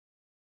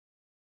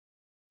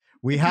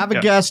We have a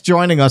guest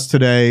joining us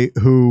today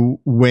who,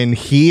 when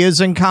he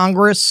is in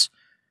Congress,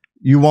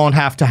 you won't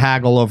have to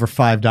haggle over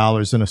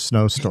 $5 in a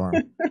snowstorm.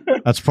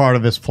 That's part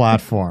of his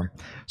platform.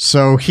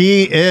 So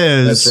he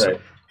is. That's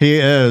right. He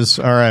is.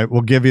 All right,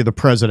 we'll give you the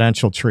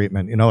presidential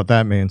treatment. You know what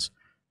that means.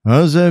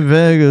 Jose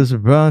Vega is a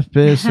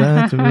Bronx-based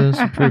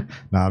activist.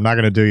 No, I'm not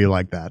going to do you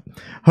like that.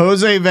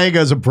 Jose Vega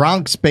is a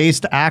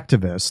Bronx-based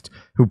activist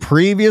who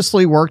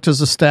previously worked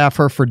as a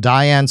staffer for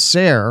Diane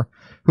Sayre,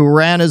 who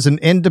ran as an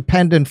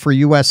independent for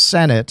U.S.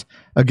 Senate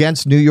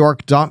against New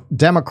York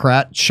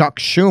Democrat Chuck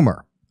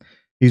Schumer.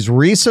 He's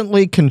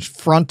recently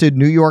confronted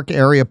New York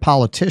area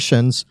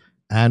politicians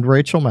and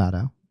Rachel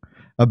Maddow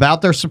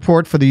about their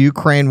support for the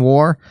Ukraine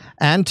war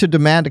and to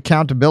demand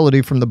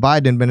accountability from the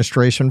Biden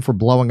administration for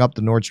blowing up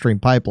the Nord Stream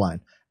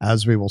pipeline,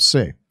 as we will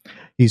see.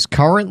 He's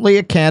currently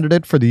a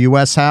candidate for the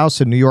U.S.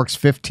 House in New York's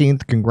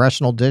 15th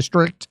Congressional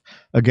District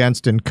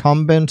against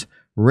incumbent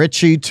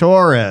Richie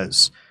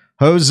Torres.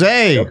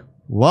 Jose,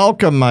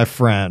 welcome, my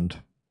friend.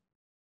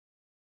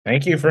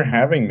 Thank you for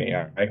having me.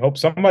 I hope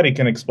somebody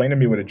can explain to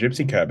me what a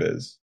gypsy cab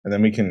is, and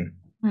then we can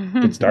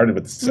get started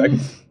with the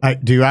segment.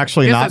 Do you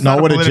actually not know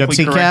what a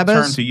gypsy cab is?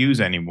 Term to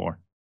use anymore.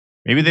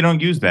 Maybe they don't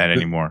use that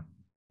anymore.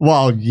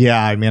 Well,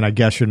 yeah. I mean, I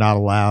guess you're not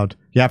allowed.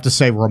 You have to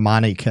say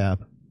Romani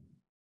cab.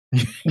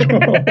 No,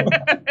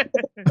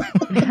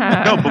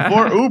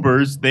 before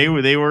Ubers,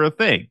 they were a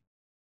thing.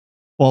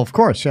 Well, of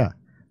course, yeah.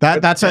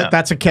 That's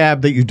a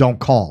cab that you don't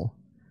call.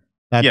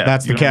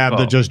 That's the cab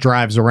that just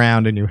drives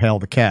around and you hail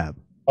the cab.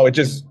 Oh, it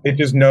just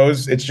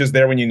knows it's just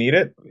there when you need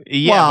it?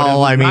 Yeah,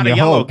 well, I mean, not a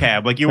yellow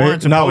cab. Like you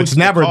weren't supposed no, it's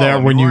never there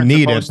when you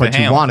need it, but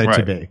you want it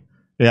to be.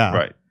 Yeah.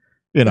 Right.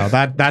 You know,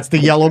 that's the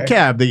yellow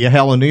cab that you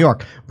hail in New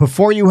York.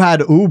 Before you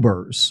had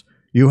Ubers,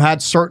 you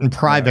had certain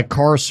private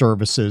car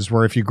services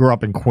where if you grew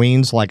up in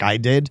Queens like I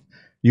did,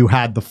 you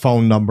had the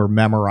phone number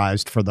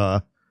memorized for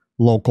the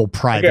local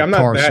private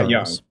car service. I'm not that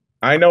young.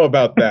 I know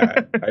about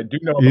that. I do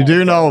know about You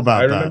do know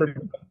about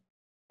that.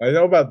 I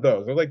know about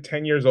those. I was like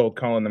 10 years old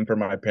calling them for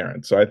my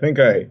parents. So I think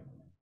I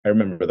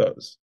remember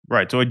those.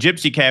 Right. So a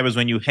gypsy cab is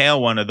when you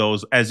hail one of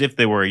those as if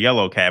they were a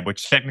yellow cab,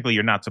 which technically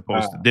you're not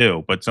supposed to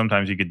do, but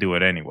sometimes you could do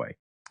it anyway.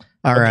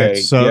 All right.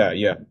 So,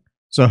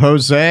 So,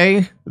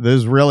 Jose, this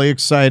is really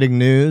exciting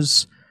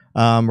news.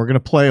 We're going to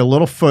play a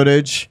little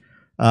footage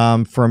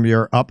from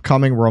your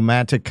upcoming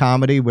romantic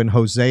comedy, When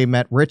Jose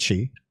Met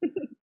Richie.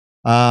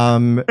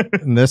 And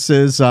this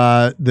is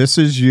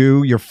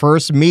your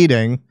first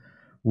meeting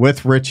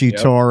with Richie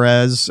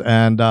Torres,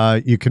 and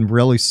you can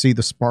really see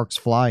the sparks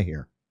fly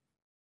here.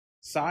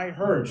 Cy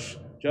Hirsch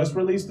just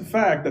released the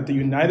fact that the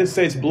United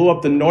States blew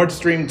up the Nord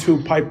Stream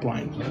 2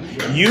 pipeline.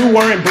 You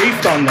weren't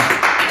briefed on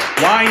that.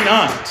 Why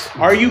not?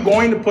 Are you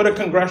going to put a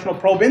congressional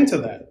probe into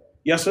that?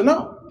 Yes or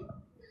no?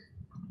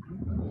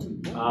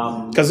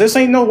 Because this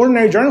ain't no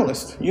ordinary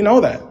journalist. You know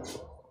that.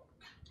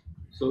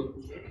 So,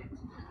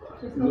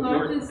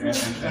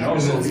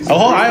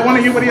 I want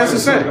to hear what he has to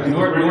say.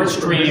 Nord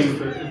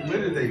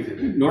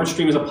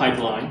Stream is a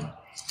pipeline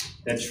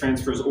that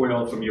transfers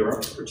oil from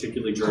Europe,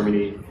 particularly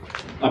Germany.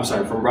 I'm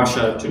sorry, from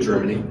Russia to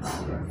Germany.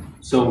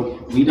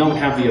 So we don't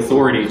have the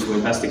authority to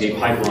investigate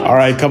pipelines. All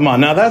right, come on.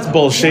 Now that's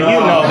bullshit. You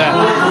know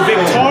that.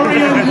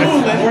 Victoria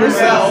Nuland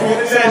herself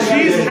says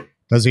she's...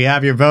 Does he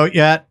have your vote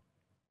yet?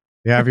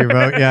 You have your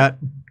vote yet?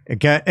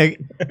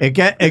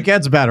 It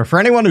gets better. For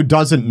anyone who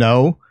doesn't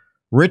know,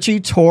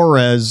 Richie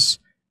Torres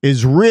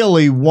is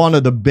really one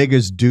of the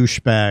biggest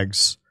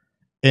douchebags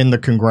in the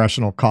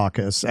congressional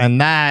caucus,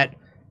 and that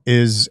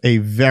is a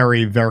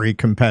very, very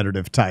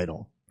competitive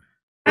title.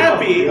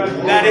 Happy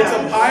that it's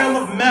a pile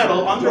of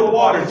metal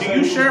underwater. Do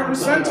you share her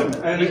sentiment?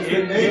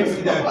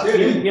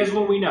 Here's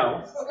what we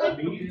know.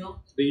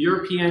 The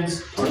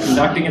Europeans are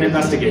conducting an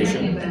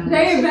investigation.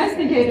 They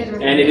investigated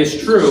her. And it is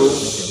true.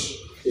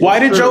 Why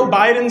did Joe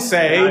Biden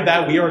say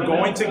that we are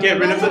going to get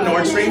rid of the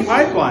Nord Stream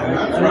pipeline?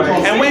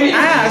 And when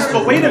asked,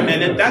 but wait a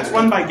minute, that's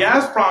run by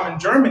Gazprom in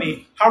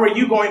Germany, how are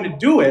you going to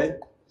do it?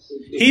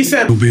 He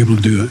said, we'll be able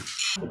to do it.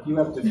 You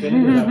have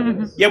definitive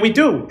evidence. Yeah, we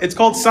do. It's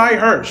called Cy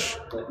Hirsch.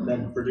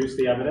 Then produce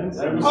the evidence.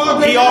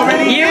 He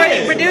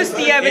already produced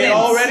the evidence.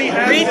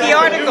 Read the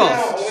article.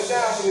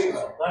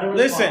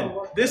 Listen,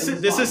 this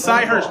is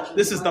Cy Hirsch.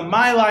 This is the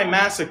My Lai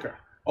massacre.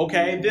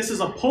 Okay, this is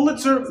a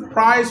Pulitzer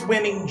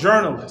Prize-winning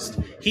journalist.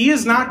 He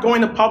is not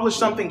going to publish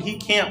something he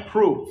can't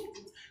prove.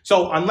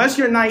 So unless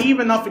you're naive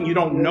enough and you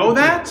don't know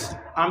that,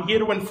 I'm here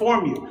to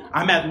inform you.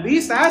 I'm at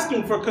least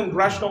asking for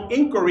congressional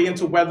inquiry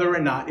into whether or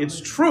not it's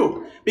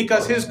true,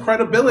 because his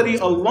credibility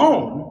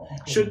alone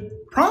should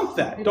prompt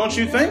that, don't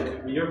you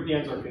think? The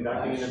Europeans are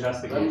conducting an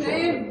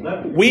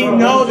investigation. We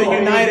know the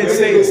United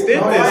States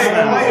did this.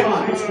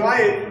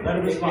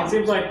 It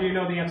seems like you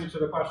know the answer to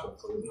the question.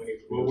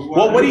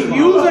 Well, what are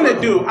you going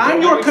to do?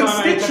 I'm your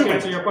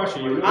constituent. I'm your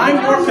constituent.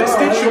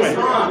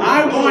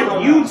 I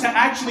want you to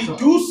actually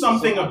do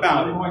something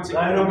about it.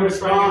 I'm going to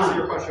try to answer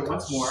your question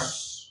once more,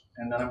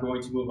 and then I'm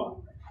going to move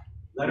on.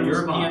 The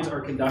Europeans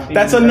are conducting.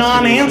 That's a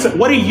non-answer.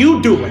 What are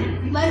you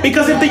doing?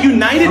 Because if the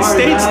United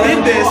States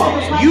did this,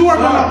 you are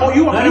going to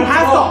you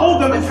have to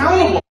hold them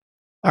accountable.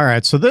 All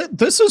right, so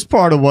this is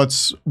part of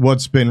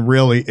what's been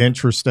really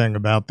interesting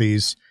about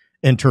these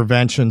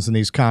interventions and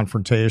these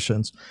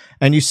confrontations.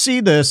 And you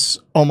see this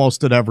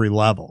almost at every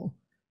level.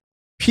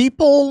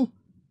 People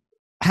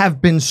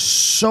have been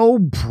so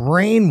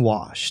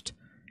brainwashed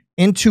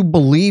into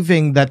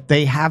believing that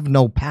they have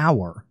no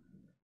power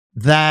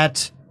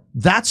that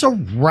that's a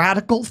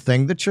radical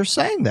thing that you're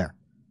saying there.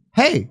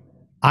 Hey,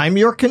 I'm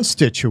your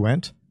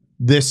constituent.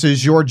 This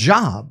is your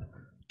job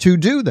to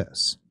do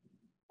this.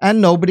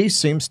 And nobody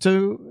seems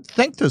to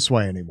think this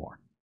way anymore.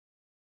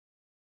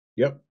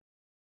 Yep.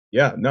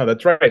 Yeah, no,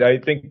 that's right. I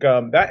think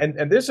that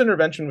and this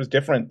intervention was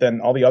different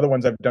than all the other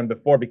ones I've done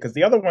before, because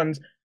the other ones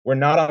were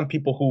not on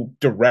people who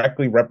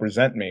directly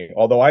represent me.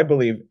 Although I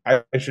believe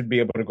I should be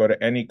able to go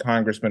to any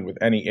congressman with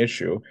any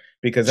issue,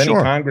 because any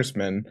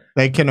congressman,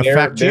 they can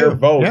affect their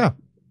vote. Yeah,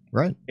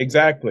 right.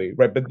 Exactly.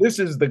 Right. But this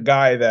is the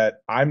guy that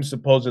I'm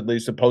supposedly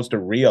supposed to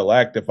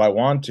reelect if I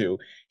want to.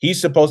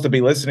 He's supposed to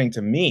be listening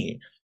to me,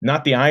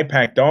 not the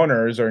IPAC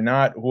donors or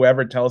not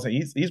whoever tells him.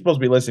 He's supposed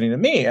to be listening to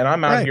me. And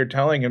I'm out here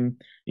telling him,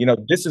 you know,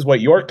 this is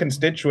what your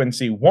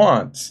constituency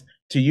wants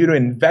to you to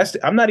invest.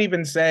 I'm not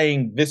even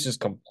saying this is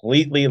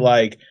completely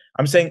like,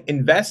 I'm saying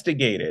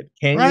investigate it.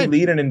 Can you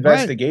lead an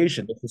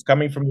investigation? This is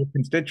coming from your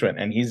constituent.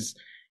 And he's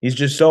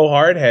just so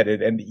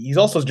hard-headed. And he's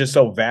also just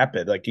so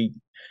vapid. Like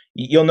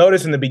you'll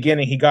notice in the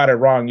beginning, he got it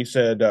wrong. He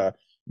said,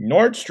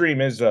 Nord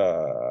Stream is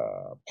a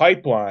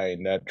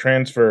pipeline that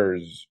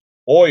transfers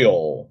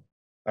oil.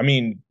 I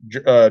mean,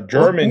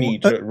 Germany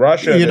to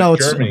Russia. You know,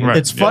 Germany.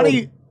 It's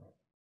funny.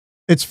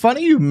 It's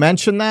funny you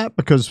mentioned that,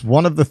 because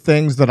one of the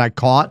things that I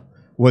caught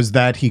was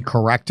that he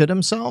corrected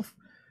himself.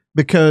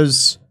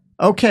 Because,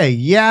 okay,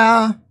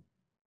 yeah,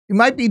 he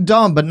might be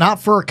dumb, but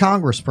not for a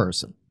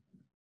congressperson.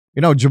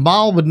 You know,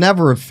 Jamal would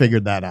never have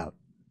figured that out.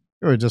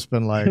 It would have just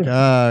been like,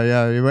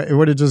 yeah, it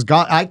would have just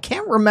got. I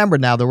can't remember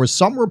now. There was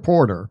some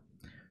reporter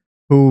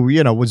who,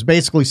 you know, was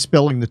basically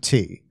spilling the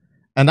tea.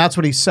 And that's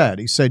what he said.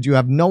 He said, you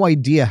have no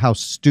idea how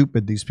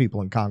stupid these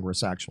people in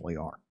Congress actually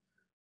are.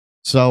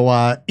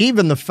 So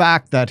even the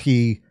fact that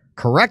he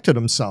corrected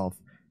himself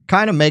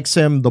kind of makes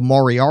him the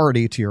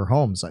Moriarty to your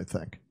Holmes, I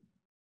think.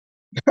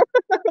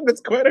 That's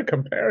quite a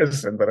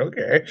comparison, but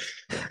okay.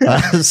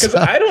 Because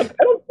I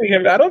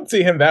don't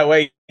see him that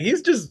way.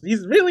 He's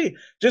really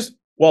just,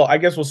 well, I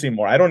guess we'll see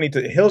more. I don't need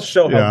to. He'll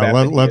show how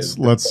bad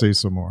let's see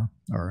some more.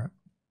 All right.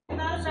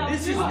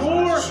 This is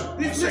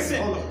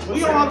listen,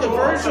 we are on the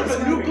verge of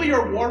a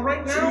nuclear war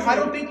right now. I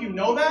don't think you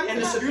know that, and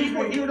if the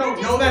people here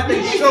don't know that,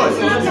 they should.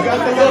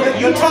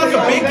 You talk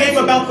a big game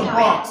about the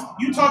Bronx.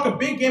 You talk a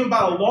big game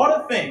about a lot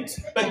of things,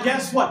 but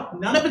guess what?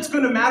 None of it's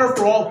going to matter if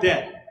we're all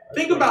dead.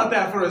 Think about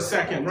that for a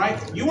second, right?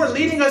 You are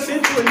leading us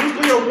into a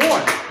nuclear war.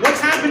 What's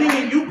happening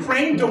in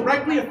Ukraine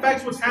directly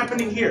affects what's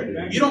happening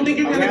here. You don't think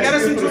you're going to get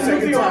us into a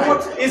nuclear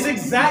war? Is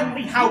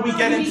exactly how we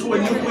get into a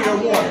nuclear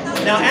war.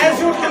 Now, as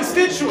your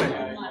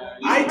constituent,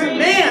 I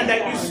demand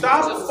that you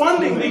stop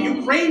funding the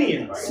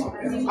Ukrainians.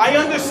 I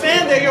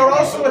understand that you're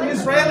also an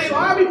Israeli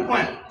lobby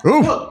plant.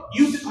 Look,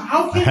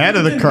 how can you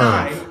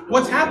deny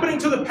what's happening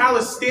to the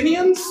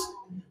Palestinians,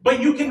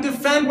 but you can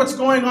defend what's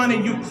going on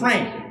in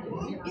Ukraine?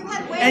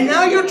 And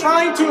now you're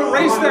trying to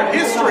erase their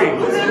history.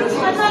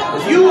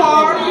 You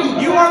are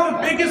the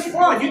biggest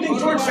fraud. You think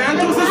George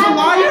Santos is a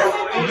liar?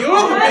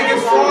 You're the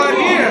biggest fraud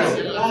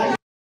here.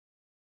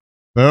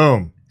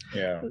 Boom.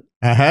 Yeah.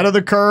 Ahead of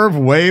the curve,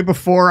 way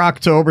before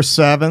October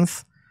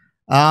 7th.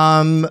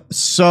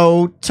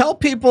 So tell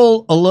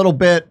people a little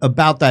bit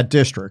about that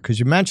district, because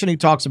you mentioned he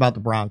talks about the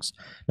Bronx.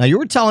 Now, you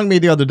were telling me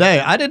the other day,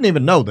 I didn't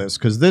even know this,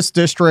 because this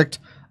district,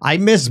 I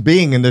miss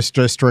being in this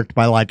district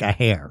by like a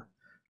hair.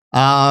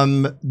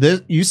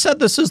 You said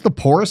this is the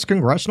poorest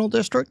congressional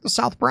district, the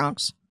South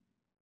Bronx?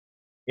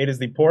 It is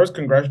the poorest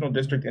congressional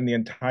district in the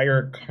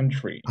entire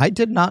country. I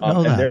did not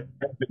know that.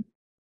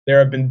 There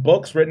have been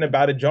books written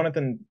about it.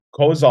 Jonathan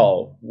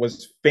Kozol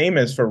was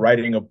famous for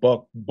writing a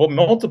book,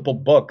 multiple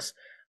books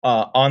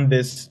on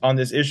this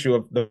issue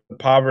of the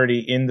poverty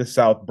in the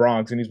South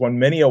Bronx, and he's won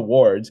many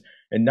awards,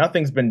 and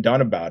nothing's been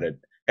done about it.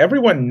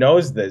 Everyone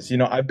knows this. You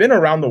know, I've been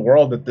around the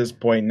world at this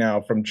point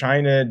now, from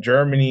China,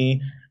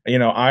 Germany, you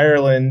know,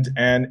 Ireland,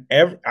 and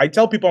I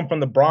tell people I'm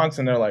from the Bronx,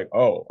 and they're like,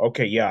 "Oh,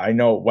 okay, yeah, I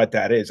know what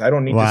that is. I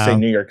don't need to say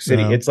New York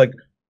City." It's like,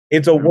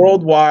 it's a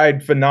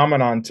worldwide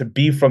phenomenon to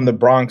be from the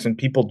Bronx, and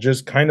people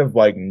just kind of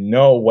like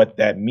know what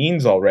that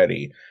means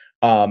already.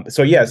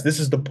 So yes, this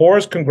is the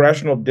poorest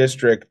congressional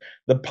district.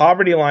 The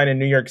poverty line in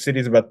New York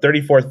City is about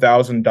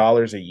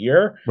 $34,000 a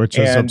year, which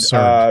is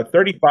absurd.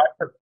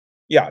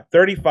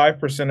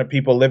 35% of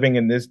people living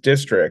in this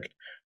district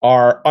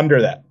are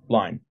under that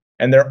line.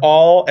 And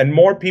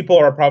more people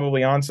are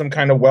probably on some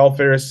kind of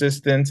welfare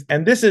assistance.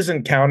 And this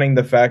isn't counting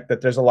the fact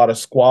that there's a lot of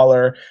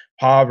squalor,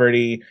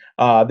 poverty.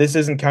 This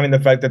isn't counting the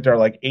fact that there are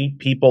like 8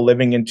 people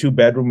living in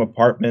 2-bedroom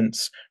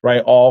apartments,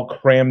 right? All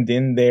crammed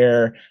in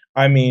there.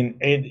 I mean,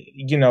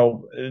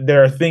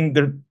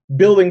 their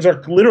buildings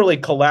are literally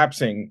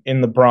collapsing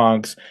in the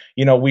Bronx.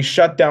 We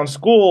shut down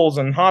schools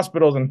and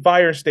hospitals and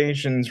fire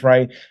stations,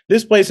 right?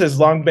 This place has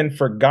long been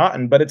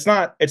forgotten, but it's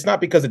not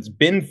because it's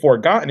been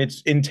forgotten.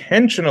 It's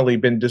intentionally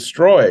been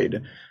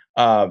destroyed.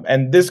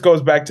 And this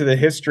goes back to the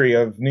history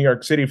of New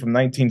York City from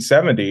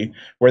 1970,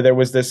 where there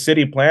was this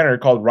city planner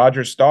called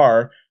Roger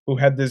Starr, who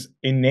had this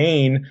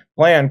inane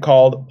plan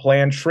called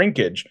planned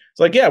shrinkage. It's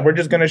like, yeah, we're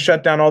just going to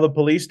shut down all the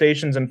police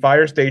stations and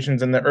fire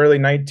stations in the early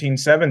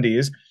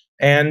 1970s.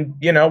 And,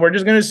 we're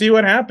just going to see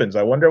what happens.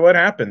 I wonder what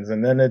happens.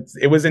 And then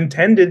it was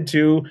intended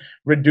to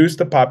reduce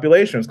the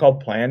population. It's called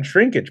planned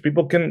shrinkage.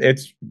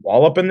 It's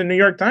all up in the New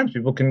York Times.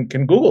 People can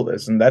Google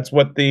this. And that's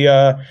what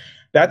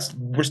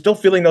we're still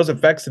feeling those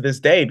effects to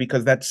this day,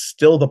 because that's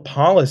still the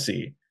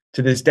policy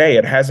to this day.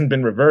 It hasn't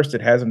been reversed.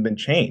 It hasn't been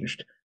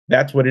changed.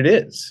 That's what it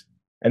is.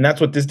 And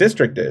that's what this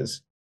district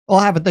is. Well,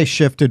 haven't they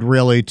shifted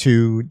really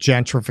to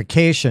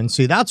gentrification?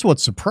 See, that's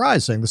what's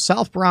surprising. The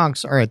South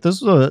Bronx. All right,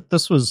 this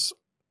was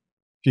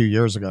a few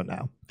years ago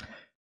now.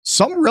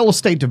 Some real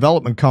estate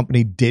development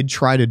company did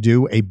try to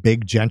do a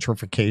big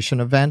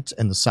gentrification event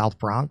in the South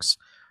Bronx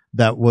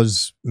that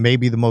was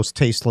maybe the most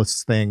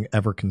tasteless thing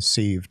ever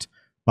conceived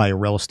by a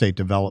real estate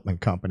development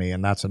company,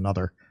 and that's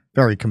another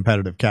very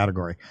competitive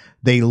category.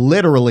 They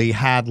literally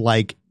had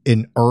like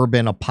an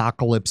urban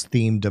apocalypse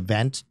themed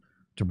event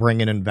to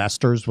bring in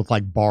investors with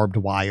like barbed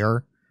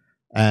wire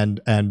and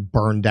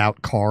burned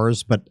out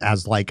cars, but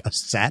as like a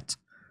set.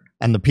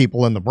 And the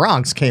people in the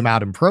Bronx came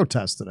out and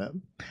protested it.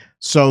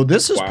 So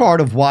this is part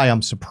of why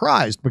I'm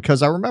surprised,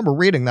 because I remember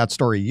reading that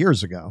story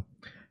years ago,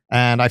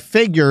 and I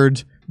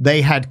figured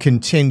they had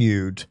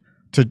continued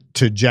to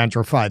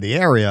gentrify the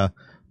area.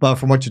 But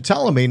from what you're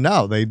telling me,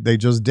 no, they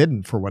just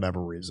didn't for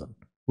whatever reason,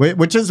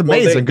 which is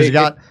amazing, because you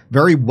got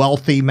very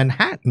wealthy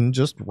Manhattan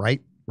just right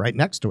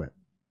next to it.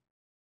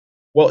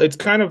 Well, it's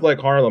kind of like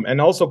Harlem, and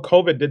also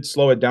COVID did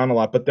slow it down a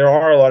lot, but there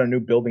are a lot of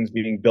new buildings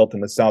being built in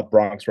the South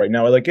Bronx right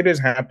now. Like, it is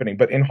happening,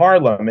 but in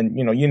Harlem, and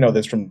you know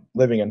this from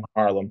living in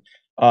Harlem,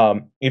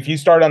 if you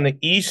start on the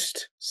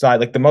east side,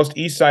 like the most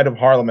east side of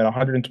Harlem at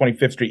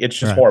 125th Street, it's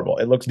just horrible.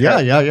 It looks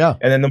terrible. Yeah.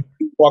 And then the more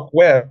you walk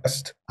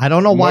west, I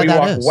don't know why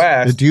that is.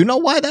 West, do you know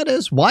why that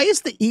is? Why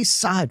is the east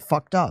side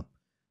fucked up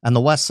and the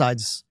west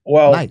side's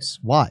nice?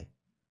 Why?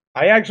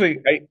 I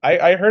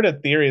heard a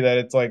theory that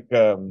it's like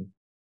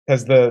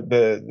because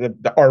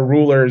our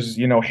rulers,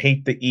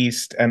 hate the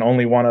East and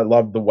only want to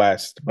love the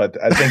West. But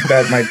I think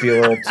that might be a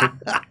little too,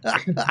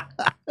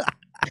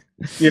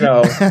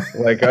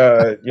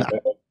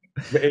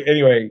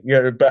 Anyway,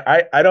 but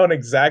I don't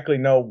exactly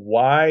know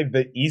why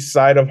the East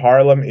side of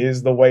Harlem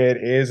is the way it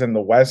is and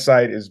the West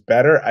side is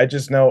better. I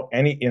just know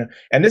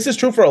and this is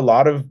true for a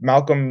lot of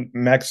Malcolm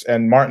X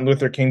and Martin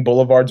Luther King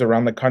boulevards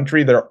around the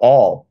country. They're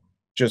all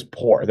just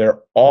poor. They're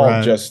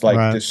all just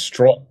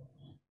destroyed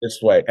this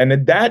way,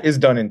 and that is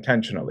done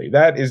intentionally.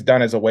 That is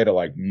done as a way to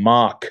like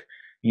mock,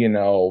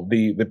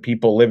 the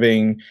people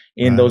living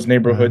in those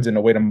neighborhoods, in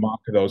a way to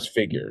mock those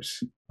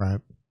figures. Right.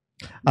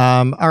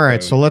 All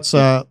right. So let's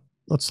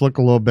look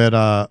a little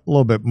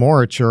bit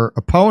more at your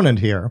opponent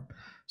here.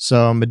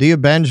 So Medea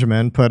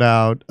Benjamin put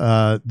out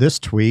this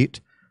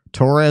tweet: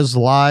 Torres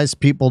lies,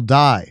 people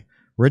die.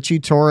 Richie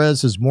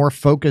Torres is more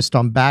focused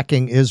on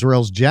backing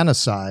Israel's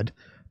genocide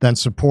than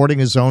supporting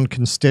his own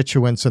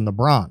constituents in the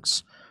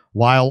Bronx.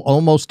 While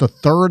almost a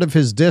third of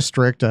his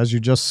district, as you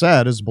just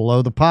said, is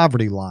below the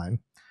poverty line,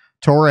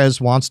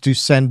 Torres wants to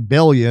send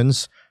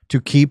billions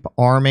to keep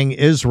arming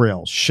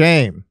Israel.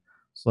 Shame.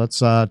 So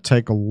let's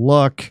take a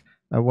look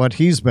at what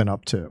he's been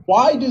up to.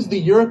 Why does the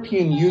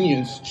European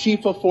Union's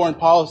chief of foreign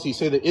policy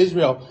say that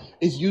Israel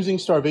is using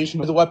starvation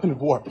as a weapon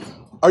of war?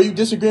 Are you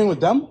disagreeing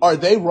with them? Are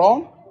they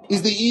wrong?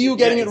 Is the EU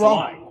getting it wrong?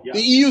 Lying. Yeah.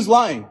 The EU's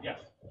lying. Yes.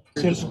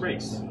 You're a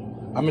disgrace.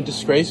 I'm a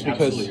disgrace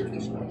because... Absolutely, you're a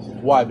disgrace.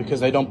 Why?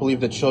 Because I don't believe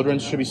that children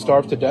should be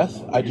starved to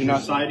death? I do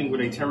not. You're siding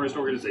with a terrorist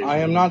organization. I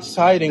am not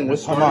siding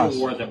with Hamas. A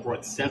war that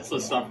brought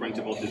senseless suffering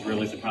to both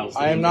Israelis and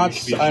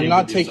Palestinians. I'm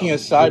not taking a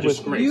side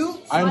with you.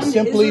 I'm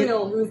simply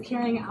Israel, who's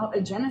carrying out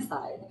a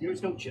genocide.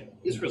 There's no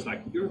Israel's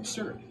not. You're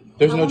absurd.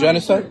 There's no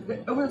genocide?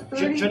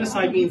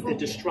 Genocide means the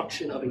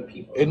destruction of a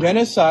people. A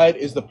genocide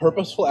is the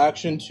purposeful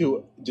action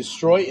to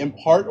destroy in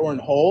part or in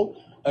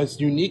whole a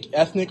unique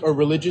ethnic or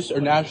religious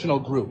or national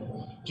group.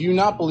 Do you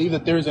not believe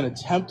that there is an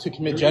attempt to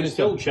commit genocide?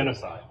 Still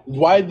genocide.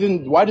 Why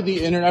did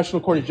the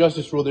International Court of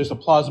Justice rule there's a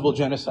plausible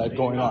genocide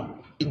going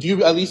on? Do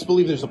you at least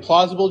believe there's a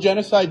plausible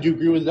genocide? Do you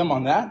agree with them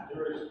on that?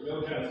 There is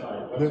no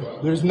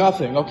genocide. There's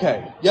nothing.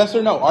 Okay. Yes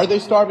or no? Are they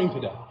starving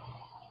today?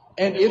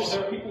 And there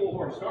are people who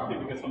are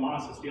starving because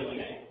Hamas is stealing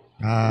aid.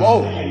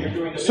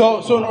 Whoa.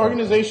 So an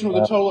organization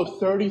with a total of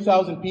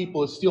 30,000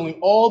 people is stealing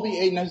all the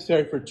aid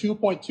necessary for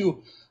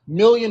 2.2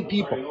 million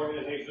people. An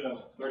organization of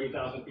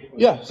 30,000 people?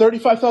 Yeah,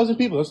 35,000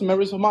 people. That's the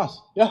members of Hamas.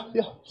 Yeah.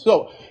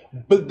 So,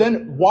 but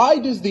then why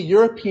does the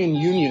European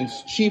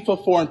Union's chief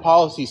of foreign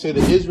policy say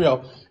that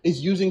Israel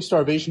is using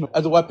starvation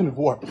as a weapon of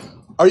war?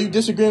 Are you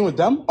disagreeing with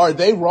them? Are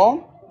they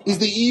wrong? Is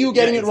the EU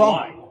getting it wrong?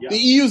 Lying. Yes. The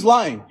EU's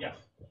lying. Yes.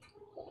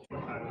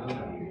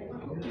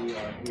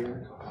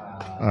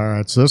 All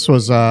right, so this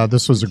was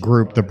a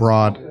group that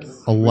brought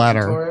a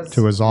letter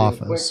to his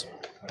office.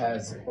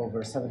 Has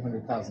over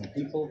 700,000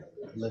 people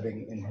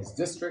living in his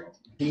district.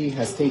 He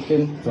has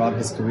taken throughout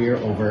his career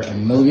over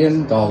 $1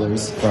 million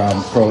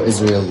from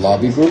pro-Israel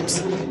lobby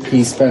groups.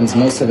 He spends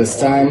most of his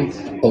time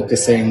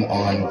focusing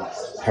on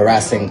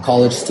harassing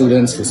college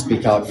students who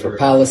speak out for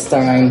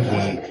Palestine.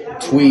 He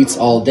tweets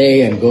all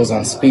day and goes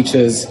on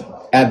speeches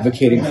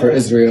advocating for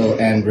Israel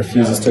and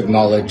refuses to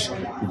acknowledge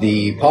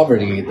the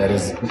poverty that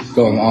is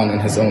going on in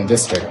his own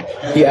district.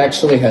 He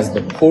actually has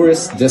the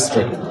poorest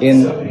district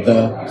in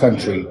the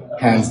country,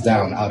 hands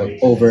down, out of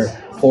over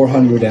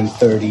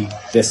 430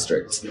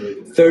 districts.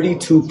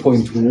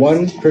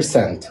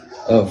 32.1%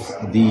 of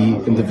the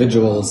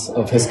individuals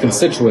of his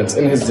constituents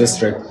in his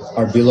district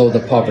are below the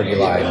poverty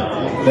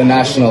line. The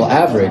national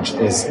average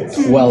is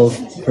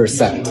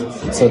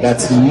 12%. So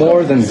that's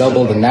more than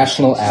double the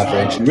national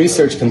average.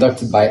 Research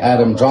conducted by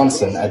Adam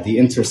Johnson at The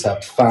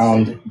Intercept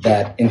found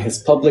that in his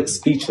public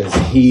speeches,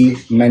 he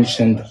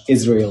mentioned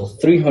Israel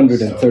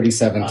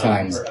 337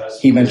 times.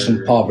 He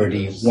mentioned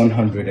poverty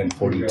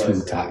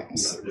 142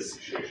 times.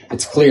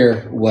 It's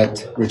clear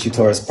what Richie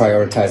Torres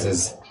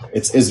prioritizes.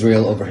 It's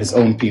Israel over his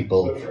own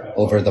people,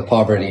 over the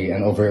poverty,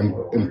 and over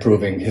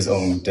improving his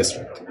own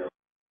district.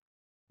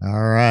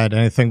 All right.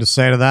 Anything to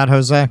say to that,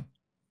 Jose?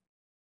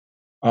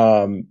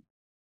 I'm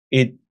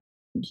going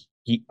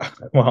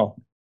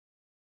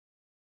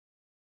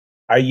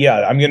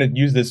to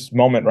use this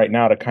moment right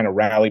now to kind of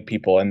rally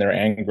people and their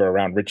anger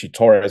around Richie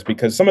Torres,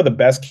 because some of the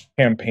best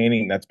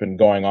campaigning that's been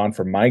going on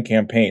for my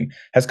campaign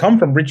has come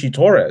from Richie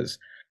Torres.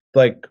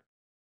 Like,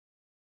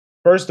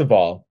 first of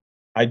all,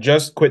 I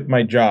just quit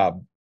my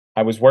job.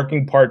 I was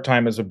working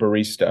part-time as a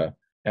barista,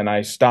 and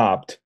I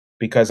stopped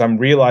because I'm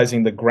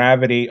realizing the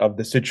gravity of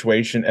the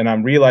situation, and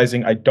I'm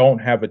realizing I don't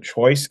have a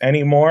choice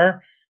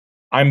anymore.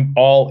 I'm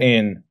all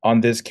in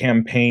on this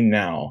campaign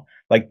now.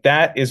 Like,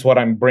 that is what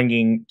I'm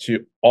bringing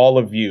to all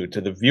of you,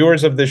 to the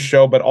viewers of this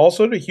show, but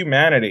also to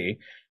humanity.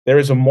 There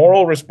is a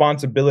moral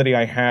responsibility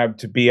I have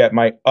to be at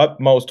my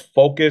utmost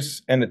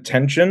focus and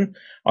attention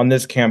on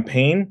this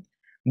campaign.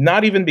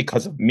 Not even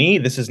because of me.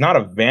 This is not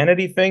a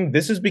vanity thing.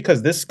 This is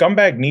because this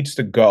scumbag needs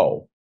to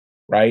go,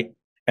 right?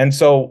 And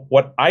so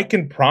what I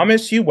can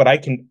promise you, what I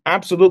can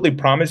absolutely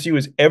promise you,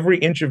 is every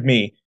inch of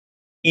me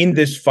in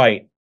this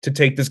fight to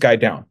take this guy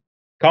down.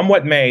 Come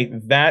what may,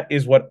 that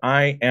is what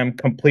I am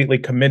completely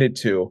committed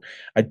to.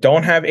 I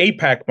don't have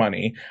AIPAC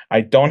money.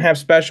 I don't have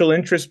special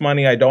interest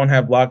money. I don't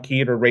have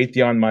Lockheed or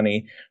Raytheon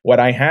money. What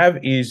I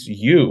have is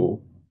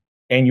you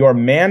and your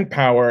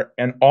manpower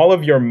and all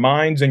of your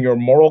minds and your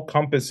moral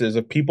compasses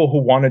of people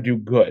who want to do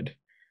good.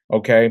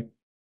 Okay?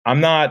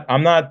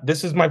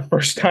 This is my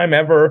first time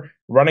ever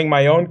running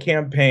my own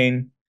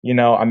campaign. You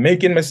know, I'm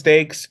making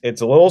mistakes.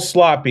 It's a little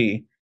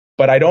sloppy,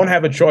 but I don't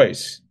have a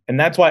choice. And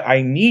that's why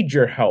I need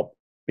your help,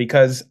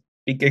 because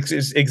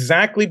it's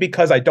exactly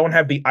because I don't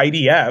have the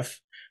IDF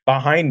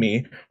behind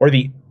me or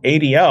the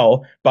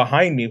ADL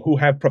behind me, who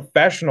have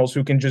professionals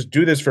who can just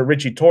do this for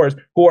Richie Torres,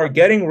 who are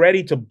getting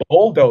ready to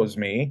bulldoze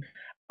me.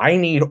 I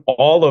need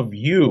all of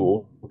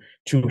you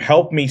to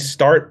help me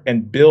start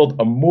and build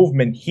a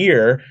movement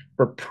here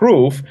for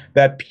proof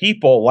that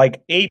people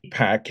like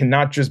AIPAC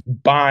cannot just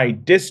buy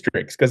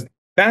districts, because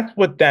that's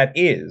what that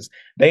is.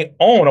 They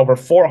own over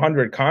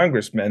 400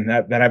 congressmen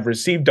that have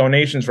received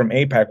donations from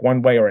AIPAC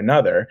one way or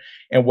another.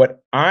 And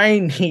what I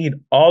need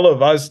all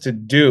of us to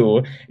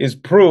do is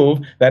prove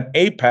that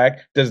AIPAC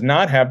does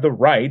not have the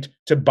right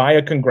to buy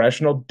a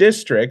congressional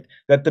district,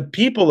 that the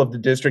people of the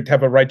district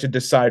have a right to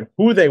decide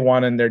who they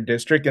want in their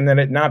district, and then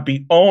it not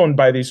be owned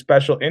by these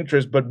special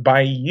interests, but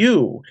by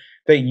you.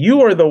 That you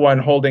are the one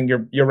holding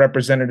your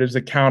representatives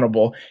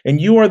accountable,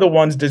 and you are the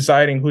ones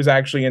deciding who's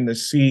actually in the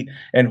seat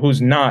and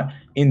who's not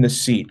in the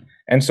seat.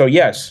 And so,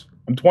 yes,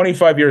 I'm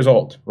 25 years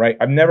old, right?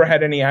 I've never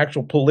had any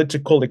actual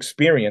political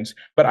experience,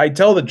 but I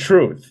tell the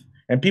truth,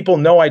 and people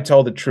know I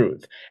tell the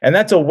truth. And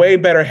that's a way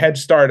better head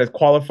start at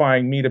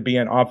qualifying me to be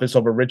in office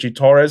over Richie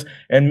Torres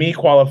and me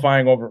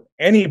qualifying over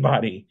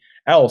anybody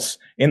else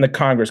in the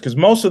Congress, because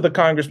most of the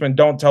congressmen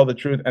don't tell the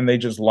truth and they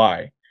just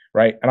lie,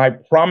 right? And I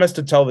promise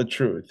to tell the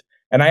truth.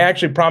 And I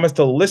actually promise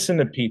to listen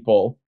to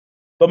people.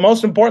 But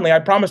most importantly, I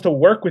promise to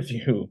work with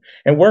you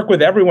and work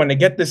with everyone to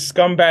get this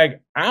scumbag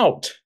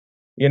out.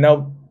 You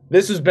know,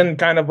 this has been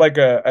kind of like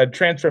a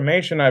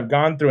transformation I've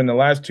gone through in the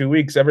last 2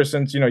 weeks, ever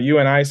since, you know, you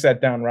and I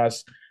sat down,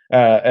 Russ,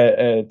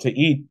 to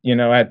eat, you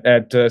know,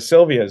 at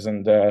Sylvia's.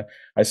 And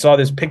I saw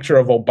this picture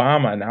of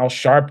Obama and Al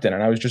Sharpton,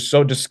 and I was just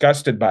so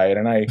disgusted by it.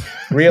 And I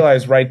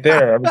realized right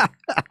there, I was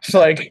just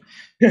like...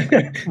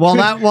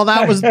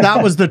 that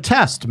was the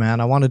test,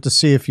 man. I wanted to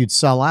see if you'd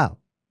sell out.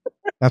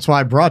 That's why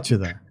I brought you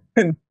there.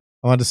 I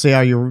wanted to see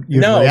how you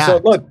react.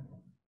 So look,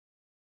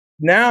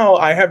 now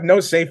I have no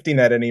safety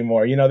net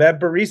anymore. You know, that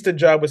barista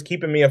job was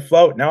keeping me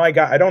afloat. Now I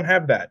don't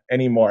have that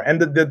anymore.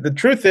 And the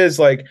truth is,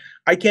 like,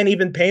 I can't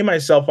even pay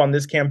myself on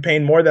this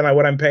campaign more than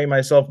what I'm paying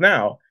myself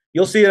now.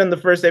 You'll see it in the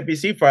first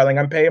APC filing.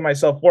 I'm paying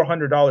myself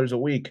 $400 a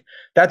week.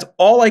 That's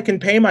all I can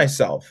pay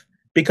myself.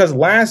 because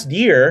last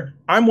year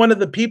I'm one of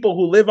the people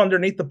who live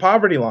underneath the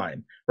poverty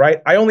line, right?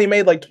 I only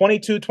made like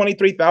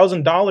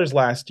 $23,000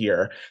 last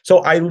year. So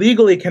I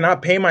legally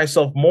cannot pay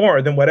myself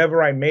more than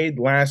whatever I made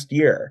last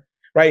year,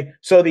 right?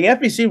 So the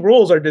FEC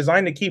rules are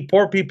designed to keep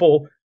poor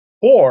people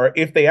poor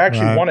if they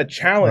actually want to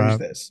challenge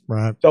this.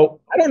 Right. So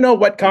I don't know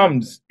what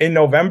comes in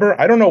November.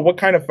 I don't know what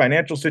kind of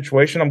financial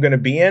situation I'm going to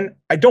be in.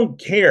 I don't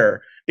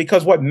care,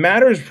 because what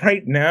matters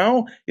right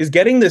now is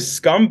getting this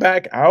scum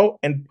back out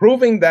and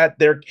proving that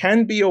there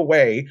can be a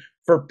way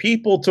for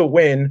people to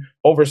win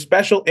over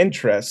special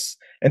interests.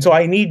 And so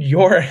I need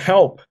your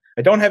help.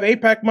 I don't have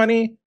AIPAC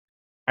money.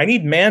 I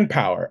need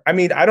manpower. I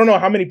mean, I don't know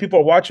how many people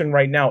are watching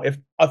right now. If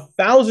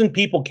 1,000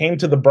 people came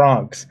to the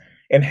Bronx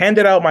and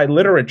handed out my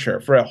literature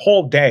for a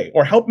whole day,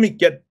 or helped me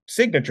get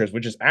signatures,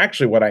 which is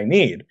actually what I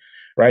need,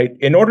 right?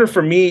 In order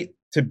for me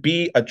to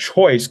be a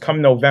choice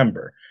come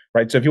November,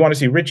 right? So if you want to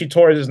see Richie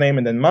Torres' name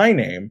and then my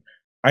name,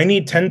 I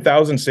need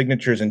 10,000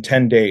 signatures in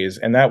 10 days.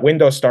 And that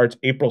window starts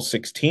April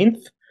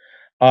 16th.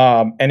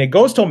 And it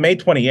goes till May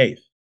 28th.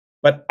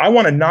 But I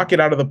want to knock it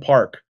out of the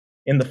park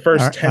in the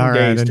first 10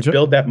 days to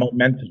build that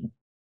momentum.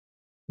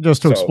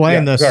 Just to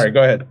explain this. Sorry,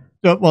 go ahead.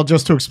 Well,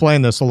 just to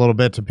explain this a little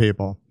bit to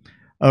people.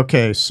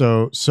 Okay,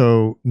 so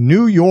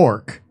New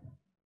York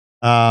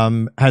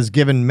has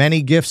given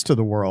many gifts to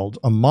the world,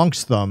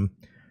 amongst them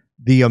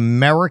the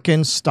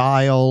American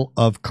style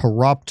of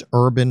corrupt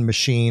urban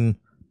machine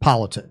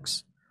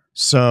politics.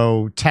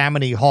 So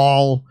Tammany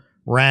Hall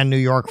ran New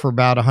York for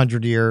about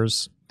 100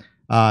 years.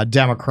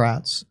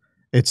 Democrats.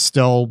 It's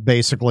still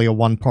basically a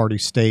one-party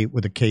state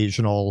with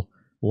occasional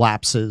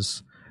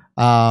lapses.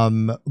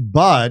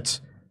 But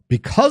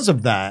because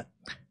of that,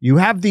 you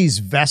have these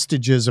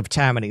vestiges of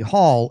Tammany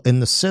Hall in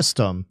the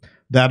system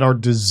that are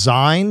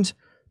designed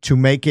to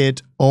make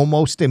it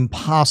almost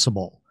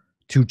impossible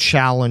to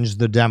challenge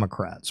the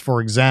Democrats.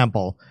 For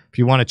example, if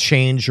you want to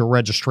change your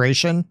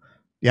registration,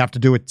 you have to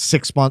do it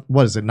 6 months.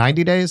 What is it,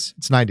 90 days?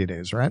 It's 90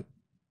 days, right?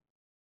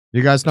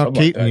 You guys know,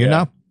 Keaton, you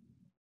know?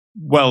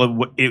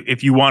 Well,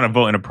 if you want to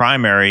vote in a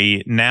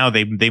primary, now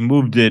they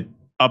moved it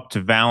up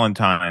to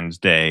Valentine's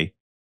Day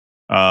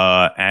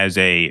as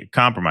a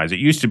compromise. It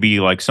used to be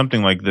like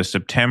something like the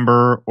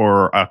September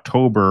or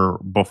October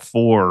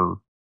before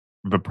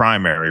the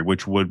primary,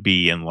 which would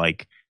be in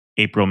like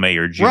April, May,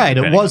 or June. Right,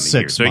 it was 6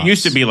 months. So it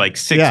used to be like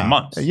 6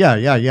 months. Yeah.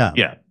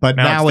 But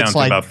now it's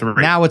like about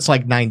 3. Now it's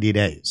like 90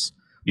 days.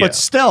 Yeah. But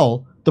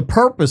still, the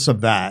purpose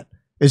of that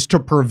is to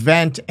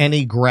prevent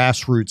any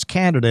grassroots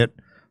candidate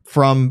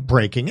from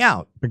breaking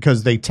out,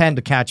 because they tend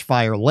to catch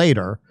fire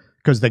later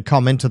because they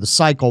come into the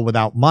cycle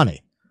without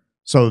money.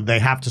 So they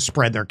have to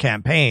spread their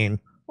campaign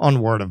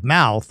on word of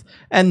mouth,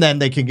 and then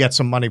they can get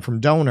some money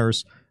from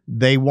donors.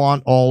 They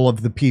want all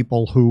of the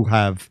people who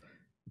have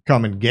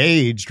become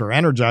engaged or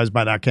energized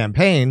by that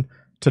campaign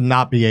to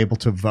not be able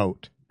to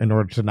vote in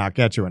order to not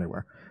get you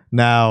anywhere.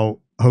 Now,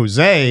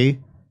 Jose,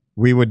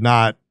 we would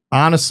not,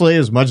 honestly,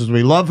 as much as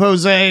we love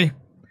Jose,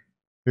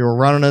 if you were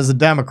running as a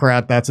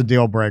Democrat, that's a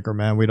deal breaker,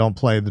 man. We don't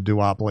play the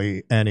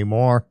duopoly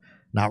anymore.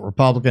 Not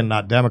Republican,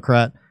 not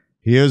Democrat.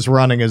 He is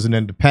running as an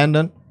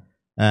independent,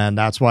 and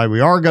that's why we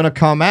are going to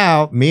come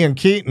out. Me and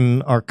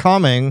Keaton are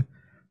coming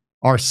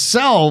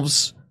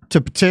ourselves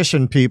to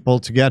petition people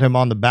to get him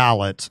on the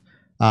ballot.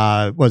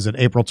 Was it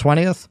April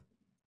 20th?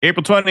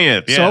 April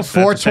 20th, yeah. So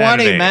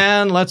 420,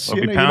 man. Let's,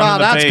 you know how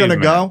that's going to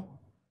go.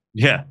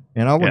 Yeah.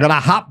 You know, we're going to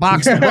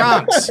hotbox the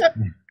Bronx.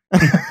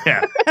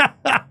 Yeah.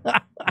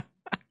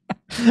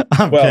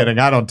 I'm kidding.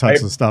 I don't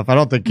touch the stuff. I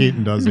don't think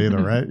Keaton does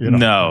either, right? You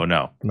know?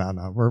 No.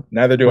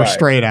 Neither do we're I.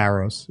 Straight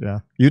arrows. Yeah.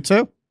 You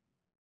too?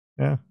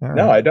 Yeah. All right.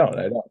 No, I don't.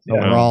 So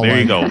Yeah. Well, there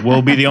you go.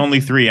 We'll be the only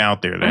 3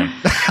 out there then.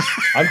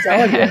 I'm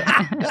telling you.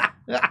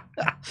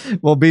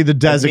 We'll be the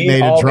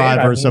designated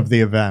drivers of the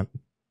event.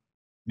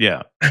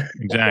 Yeah,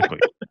 exactly.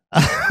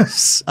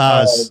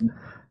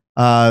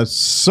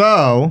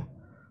 So,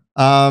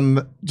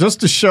 just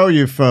to show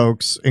you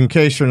folks, in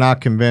case you're not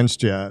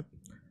convinced yet,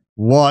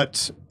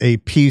 what a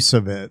piece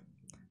of it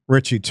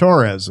Richie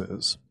Torres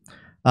is.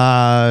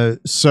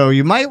 So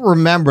you might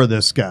remember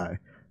this guy.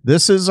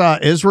 This is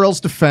Israel's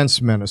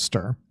defense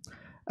minister.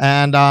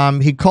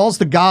 And he calls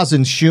the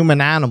Gazans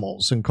human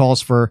animals and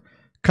calls for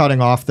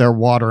cutting off their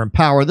water and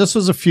power. This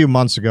was a few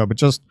months ago, but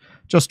just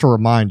to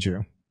remind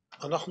you.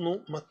 אנחנו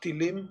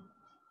מטילים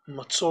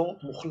מצור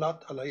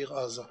מוחלט על העיר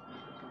עזה.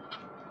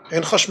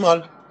 אין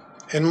חשמל,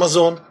 אין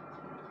מזון,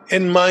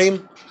 אין מים,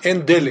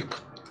 אין דלק.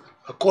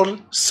 הכל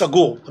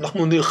סגור.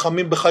 אנחנו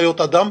נלחמים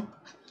בחיות אדם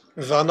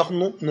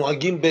ואנחנו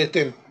נוהגים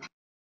בהתאם.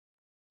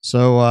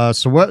 So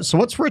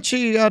what's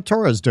Richie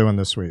Torres doing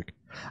this week?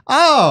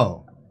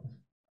 Oh,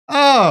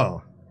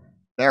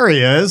 there he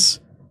is.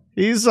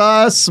 He's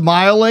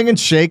smiling and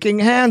shaking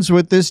hands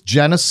with this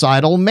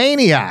genocidal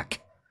maniac.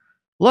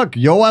 Look,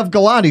 Yoav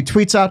Galante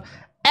tweets out,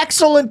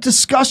 excellent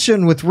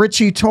discussion with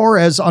Richie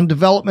Torres on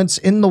developments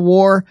in the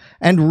war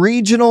and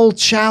regional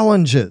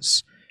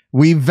challenges.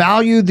 We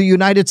value the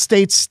United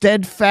States'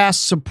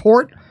 steadfast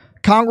support.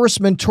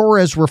 Congressman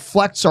Torres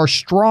reflects our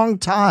strong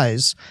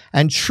ties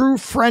and true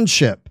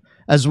friendship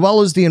as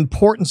well as the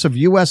importance of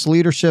U.S.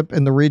 leadership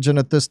in the region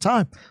at this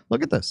time.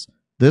 Look at this.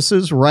 This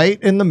is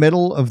right in the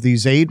middle of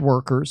these aid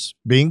workers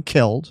being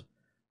killed.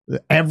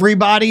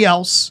 Everybody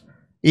else,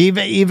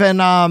 even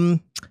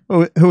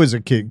who is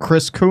it, kid?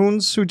 Chris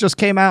Coons, who just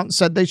came out and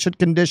said they should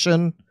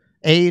condition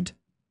aid.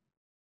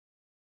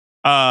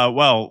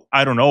 Well,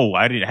 I don't know.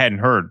 I hadn't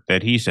heard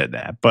that he said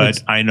that,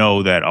 but I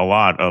know that a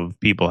lot of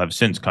people have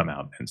since come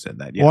out and said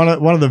that. Yes.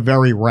 One of the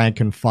very rank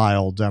and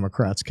file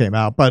Democrats came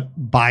out,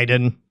 but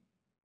Biden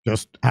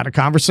just had a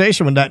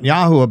conversation with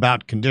Netanyahu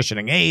about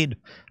conditioning aid,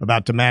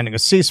 about demanding a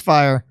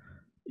ceasefire.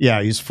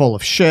 Yeah, he's full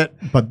of shit.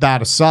 But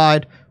that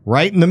aside,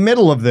 right in the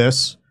middle of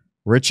this,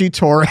 Richie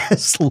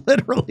Torres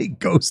literally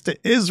goes to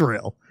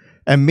Israel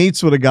and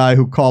meets with a guy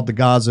who called the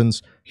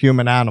Gazans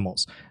human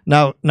animals.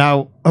 Now,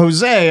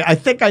 Jose, I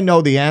think I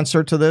know the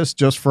answer to this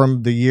just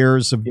from the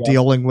years of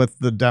dealing with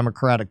the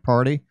Democratic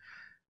Party.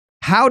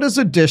 How does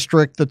a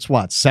district that's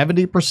what,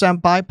 70%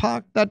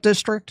 BIPOC, that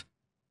district?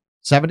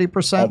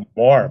 70%?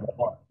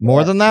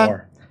 More than that?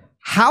 More.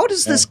 How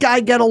does this guy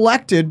get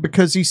elected?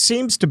 Because he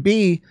seems to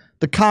be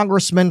the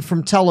congressman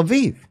from Tel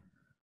Aviv.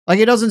 Like,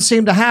 he doesn't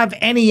seem to have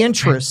any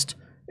interest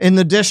in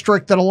the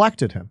district that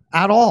elected him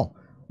at all.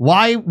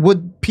 Why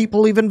would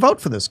people even vote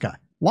for this guy?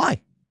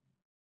 Why?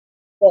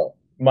 Well,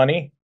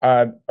 money.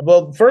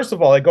 Well, first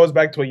of all, it goes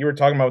back to what you were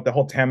talking about with the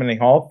whole Tammany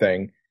Hall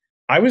thing.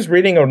 I was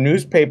reading a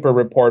newspaper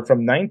report from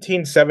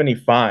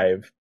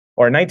 1975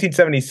 or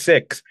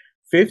 1976.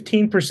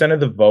 15% of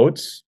the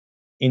votes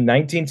in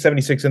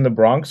 1976 in the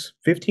Bronx,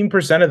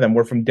 15% of them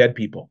were from dead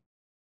people.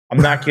 I'm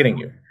not kidding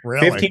you.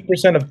 Really?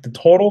 15% of the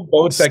total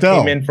votes that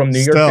came in from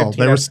New York.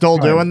 They were still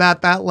doing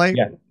that late?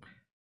 Yeah.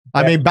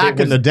 I mean, back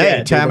in the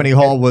day, Tammany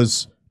Hall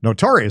was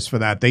notorious for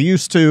that. They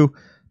used to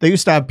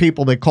have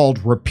people they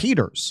called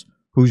repeaters,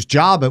 whose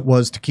job it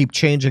was to keep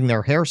changing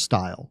their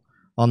hairstyle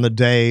on the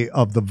day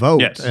of the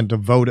vote and to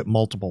vote at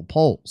multiple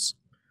polls.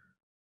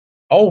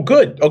 Oh,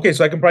 good. Okay,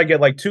 so I can probably get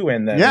like 2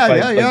 in then.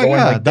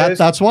 Yeah.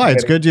 That's why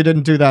it's good you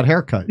didn't do that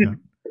haircut.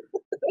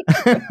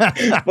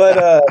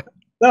 But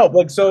no,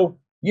 like, so,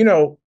 you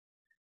know,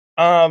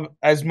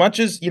 as much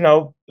as, you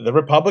know, the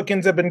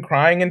Republicans have been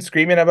crying and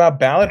screaming about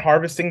ballot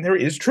harvesting, there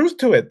is truth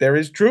to it. There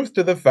is truth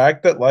to the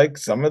fact that, like,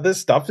 some of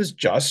this stuff is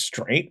just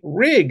straight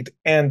rigged.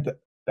 And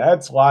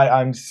that's why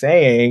I'm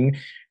saying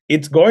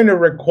it's going to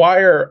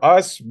require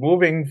us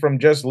moving from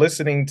just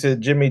listening to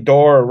Jimmy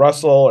Dore or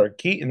Russell or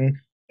Keaton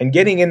and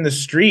getting in the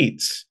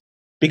streets.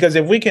 Because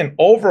if we can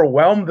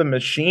overwhelm the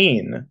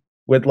machine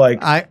with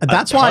like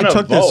that's why I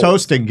took this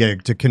hosting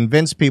gig, to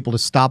convince people to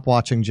stop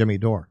watching Jimmy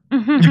Dore.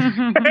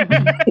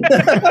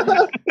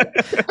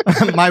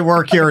 My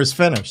work here is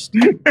finished.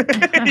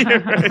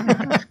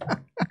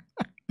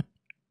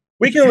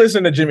 We can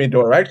listen to Jimmy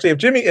Dore. Actually, if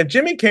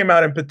Jimmy came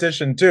out and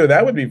petitioned too,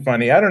 that would be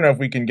funny. I don't know if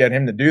we can get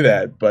him to do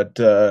that, but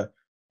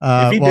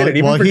if he did it,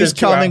 even for he's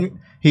coming.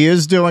 He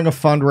is doing a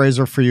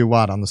fundraiser for you.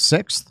 What, on the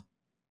 6th?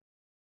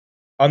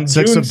 On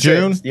 6th of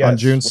June. Yes. On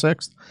June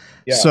 6th.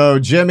 Yeah. So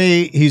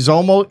Jimmy, he's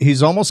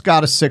almost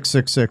got a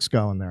 666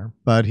 going there,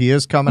 but he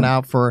is coming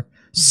out for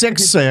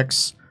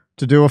 6/6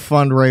 to do a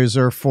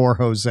fundraiser for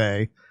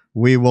Jose.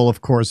 We will,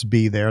 of course,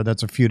 be there.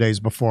 That's a few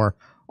days before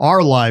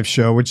our live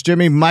show, which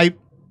Jimmy may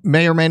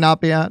or may not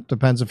be at.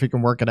 Depends if he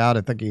can work it out.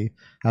 I think he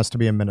has to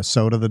be in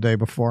Minnesota the day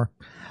before.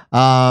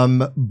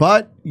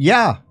 But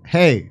yeah,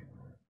 hey,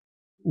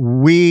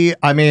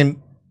 I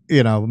mean,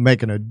 you know,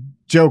 making a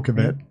joke of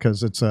it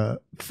because it's a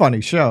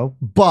funny show,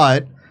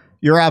 but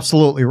you're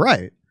absolutely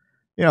right.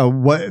 You know,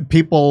 what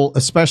people,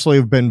 especially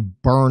who've been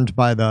burned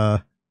by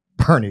the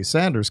Bernie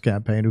Sanders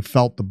campaign, who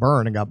felt the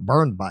burn and got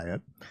burned by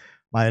it,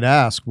 might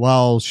ask,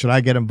 well, should I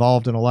get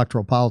involved in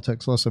electoral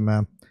politics? Listen,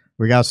 man,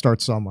 we got to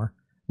start somewhere.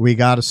 We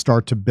got to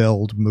start to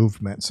build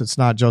movements. It's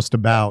not just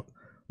about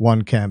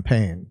one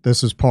campaign.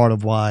 This is part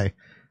of why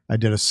I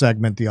did a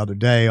segment the other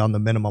day on the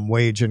minimum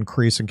wage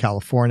increase in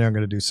California. I'm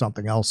going to do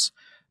something else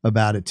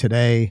about it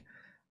today.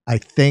 I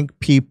think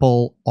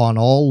people on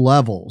all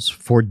levels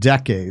for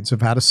decades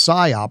have had a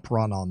psyop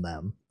run on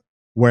them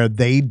where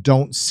they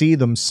don't see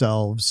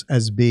themselves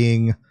as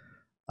being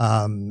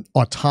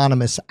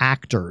autonomous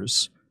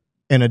actors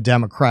in a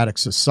democratic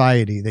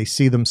society. They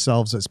see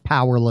themselves as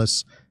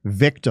powerless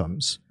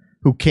victims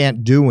who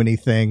can't do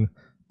anything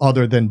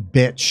other than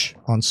bitch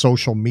on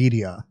social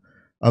media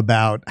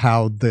about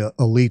how the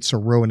elites are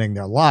ruining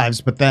their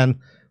lives. But then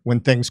when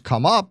things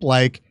come up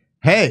like,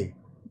 hey,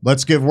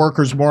 let's give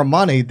workers more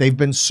money, they've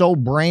been so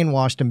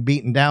brainwashed and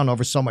beaten down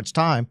over so much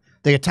time,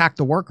 they attack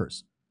the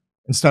workers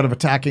instead of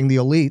attacking the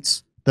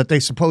elites that they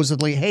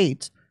supposedly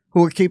hate,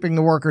 who are keeping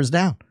the workers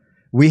down.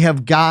 We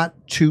have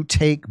got to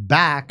take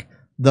back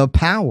the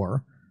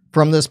power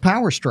from this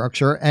power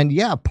structure. And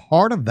yeah,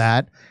 part of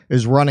that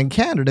is running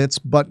candidates,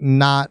 but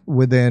not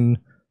within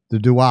the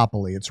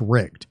duopoly. It's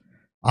rigged.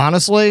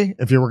 Honestly,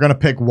 if you were going to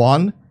pick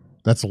one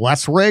that's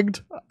less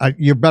rigged,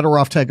 you're better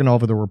off taking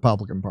over the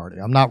Republican Party.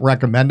 I'm not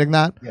recommending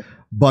that. Yeah.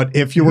 But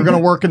if you were going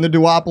to work in the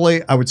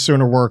duopoly, I would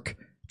sooner work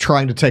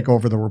trying to take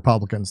over the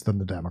Republicans than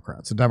the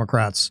Democrats. The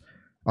Democrats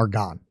are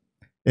gone.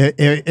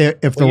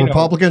 If the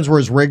Republicans were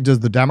as rigged as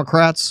the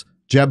Democrats,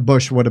 Jeb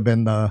Bush would have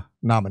been the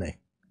nominee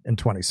in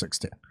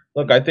 2016.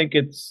 Look, I think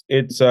it's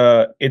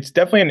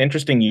definitely an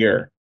interesting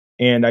year,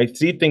 and I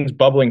see things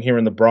bubbling here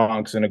in the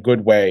Bronx in a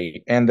good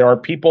way. And there are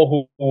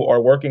people who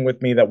are working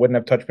with me that wouldn't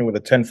have touched me with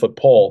a 10-foot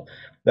pole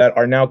that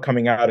are now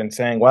coming out and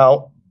saying,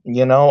 well,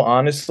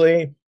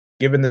 honestly,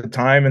 given the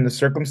time and the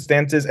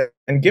circumstances,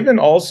 and given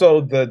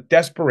also the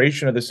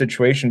desperation of the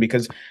situation,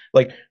 because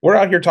like we're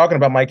out here talking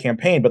about my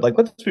campaign, but like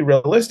let's be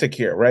realistic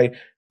here, right?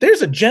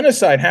 There's a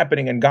genocide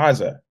happening in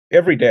Gaza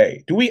every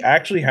day. Do we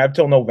actually have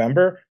till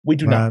November? We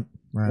do not.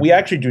 Right. We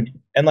actually do.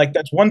 And like,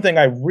 that's one thing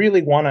I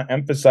really want to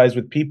emphasize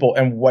with people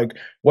and like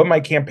what my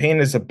campaign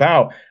is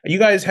about. You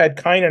guys had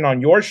Kynan on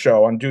your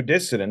show on Due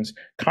Dissidence.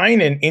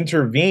 Kynan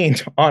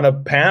intervened on a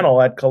panel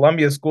at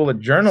Columbia School of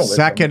Journalism.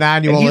 Second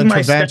annual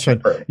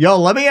intervention. Yo,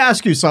 let me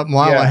ask you something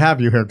while I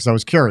have you here, because I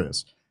was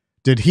curious.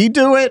 Did he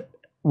do it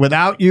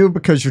without you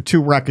because you're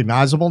too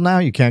recognizable now?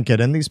 You can't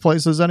get in these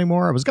places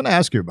anymore? I was going to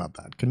ask you about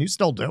that. Can you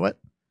still do it?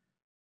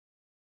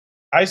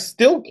 I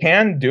still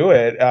can do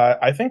it.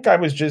 I think I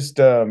was just,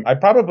 I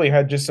probably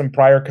had just some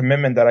prior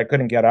commitment that I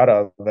couldn't get out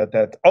of at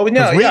that. Oh,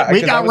 no,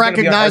 we got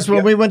recognized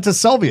when we went to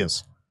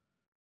Sylvia's.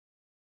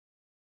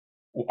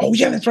 Oh,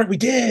 yeah, that's right. We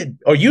did.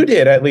 Oh, you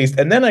did at least.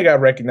 And then I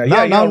got recognized.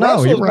 No,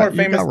 Russell's more right.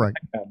 famous.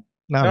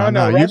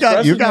 No.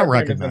 You got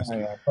recognized.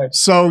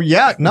 So,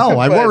 yeah, no,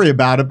 I worry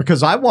about it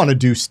because I want to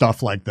do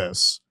stuff like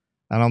this.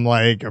 And I'm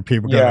like, are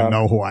people going to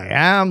know who I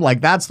am?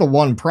 Like, that's the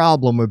one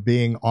problem with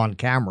being on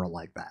camera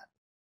like that.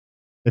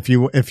 If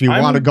you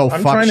want to go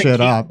fuck shit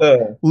up,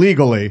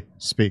 legally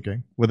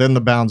speaking, within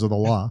the bounds of the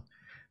law,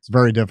 it's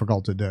very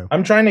difficult to do.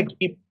 I'm trying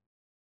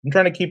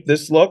to keep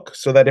this look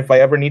so that if I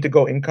ever need to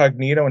go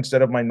incognito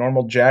instead of my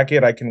normal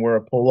jacket, I can wear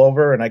a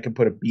pullover and I can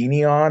put a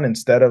beanie on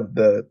instead of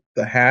the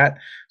hat,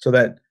 so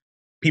that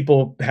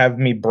people have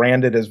me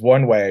branded as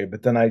one way,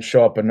 but then I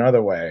show up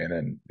another way, and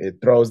then it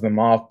throws them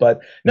off. But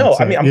no,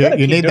 I mean,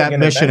 you need that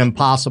Mission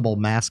Impossible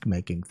mask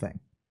making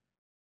thing.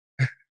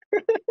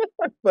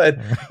 But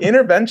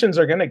interventions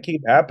are going to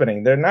keep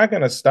happening. They're not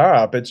going to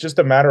stop. It's just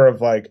a matter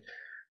of like,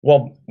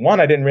 well, one,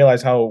 I didn't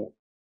realize how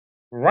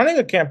running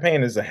a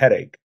campaign is a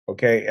headache.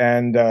 Okay.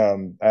 And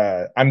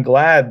I'm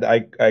glad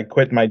I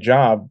quit my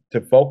job to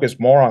focus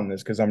more on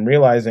this, because I'm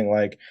realizing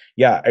like,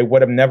 yeah, it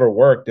would have never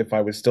worked if I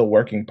was still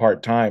working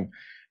part-time,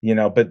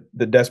 but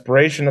the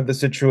desperation of the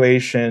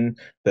situation,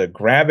 the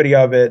gravity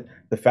of it,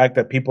 the fact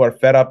that people are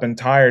fed up and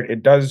tired,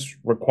 it does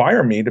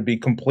require me to be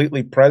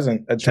completely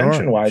present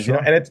attention-wise,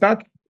 and it's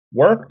not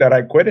work that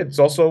I quit. It's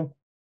also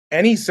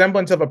any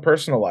semblance of a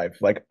personal life.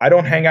 Like, I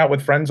don't hang out with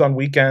friends on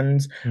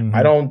weekends. Mm-hmm.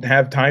 I don't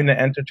have time to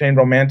entertain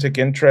romantic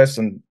interests,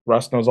 and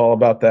Russ knows all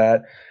about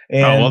that.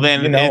 And, well,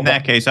 then in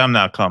that case, I'm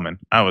not coming.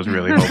 I was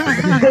really hoping to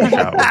have a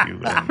shot with you.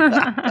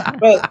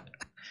 But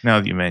now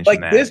that you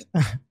mentioned like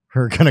that,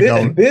 we're gonna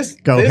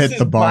go hit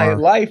the bar. My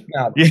life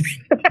now.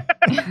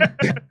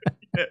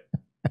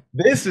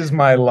 This is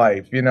my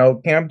life,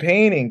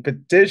 campaigning,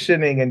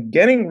 petitioning, and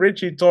getting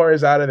Richie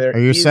Torres out of there. Are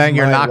you saying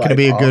you're not going to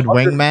be a good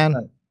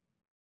wingman?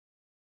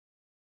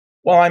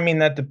 Well, I mean,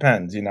 that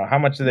depends. How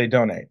much do they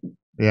donate?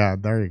 Yeah,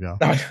 there you go.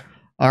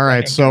 All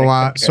right.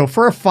 So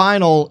for a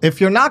final,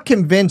 if you're not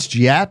convinced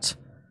yet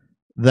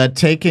that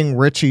taking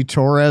Richie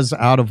Torres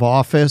out of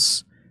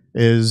office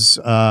is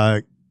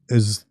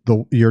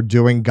you're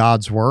doing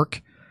God's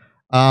work.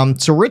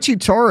 So Richie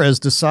Torres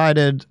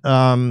decided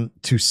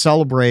to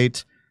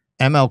celebrate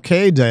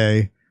MLK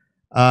Day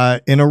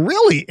in a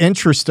really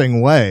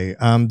interesting way.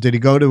 Did he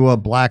go to a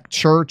black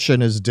church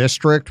in his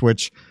district,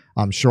 which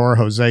I'm sure,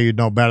 Jose, you'd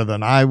know better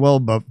than I will,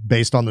 but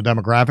based on the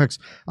demographics,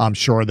 I'm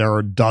sure there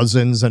are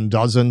dozens and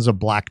dozens of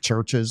black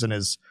churches in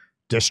his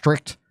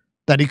district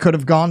that he could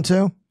have gone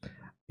to.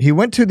 He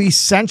went to the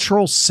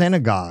Central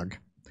Synagogue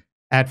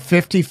at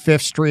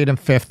 55th Street and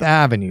 5th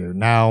Avenue.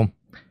 Now,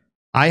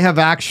 I have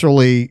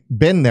actually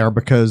been there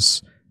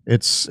because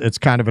it's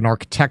kind of an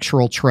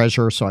architectural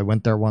treasure, so I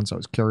went there once. I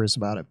was curious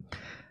about it.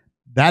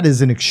 That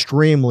is an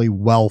extremely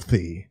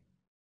wealthy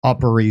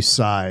Upper East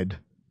Side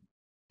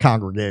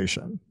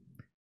congregation.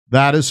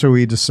 That is who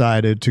he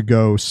decided to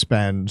go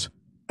spend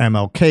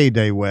MLK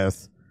Day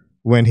with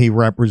when he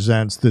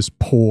represents this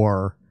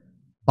poor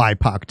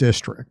BIPOC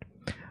district.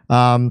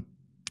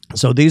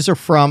 So these are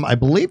from, I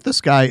believe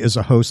this guy is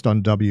a host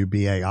on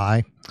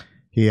WBAI.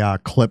 He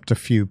clipped a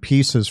few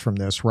pieces from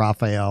this,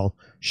 Raphael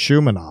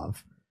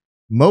Shumanov.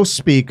 Most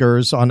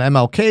speakers on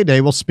MLK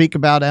Day will speak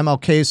about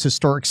MLK's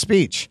historic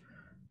speech.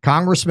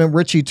 Congressman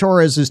Richie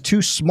Torres is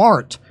too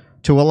smart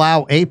to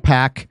allow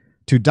AIPAC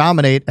to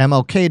dominate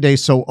MLK Day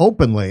so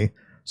openly,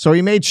 so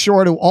he made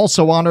sure to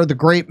also honor the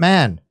great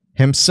man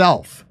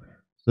himself.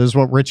 This is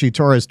what Richie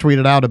Torres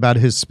tweeted out about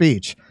his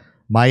speech.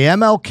 My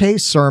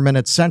MLK sermon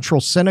at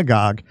Central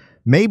Synagogue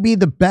may be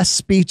the best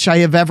speech I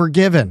have ever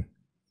given.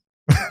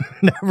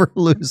 Never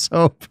lose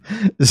hope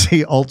is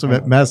the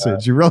ultimate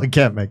message. You really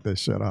can't make this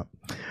shit up.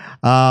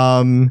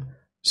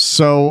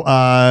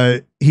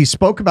 So he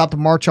spoke about the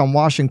March on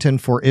Washington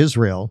for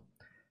Israel.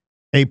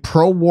 a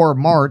pro-war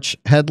march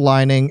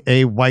headlining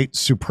a white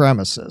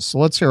supremacist. So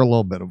let's hear a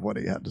little bit of what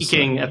he had to say.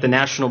 Speaking at the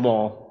National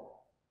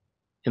Mall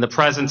in the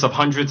presence of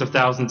hundreds of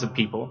thousands of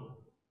people.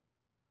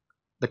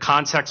 The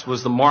context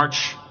was the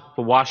march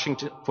for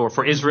Washington,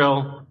 for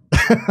Israel.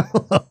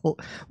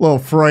 little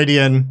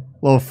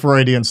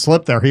Freudian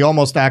slip there. He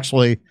almost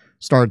actually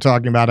started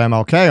talking about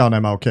MLK on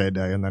MLK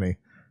Day, and then he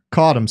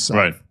caught himself.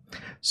 Right.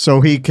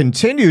 So he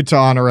continued to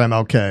honor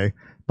MLK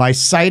by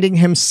citing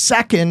him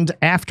second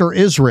after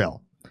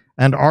Israel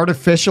and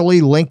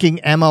artificially linking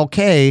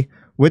MLK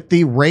with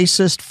the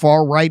racist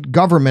far-right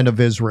government of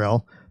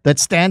Israel that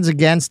stands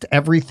against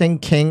everything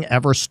King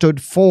ever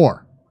stood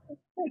for.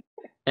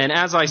 And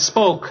as I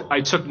spoke,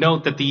 I took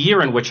note that the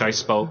year in which I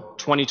spoke,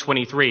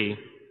 2023,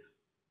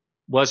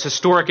 was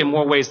historic in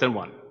more ways than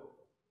one.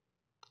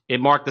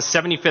 It marked the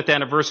 75th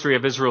anniversary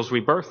of Israel's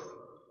rebirth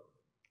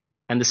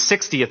and the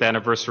 60th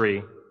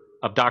anniversary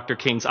of Dr.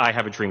 King's I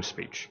Have a Dream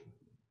speech.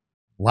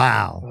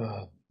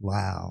 Wow.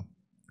 Wow.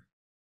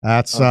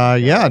 That's,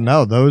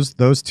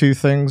 those two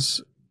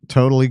things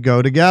totally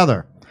go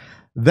together.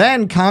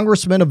 Then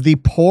Congressman of the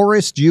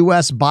poorest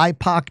U.S.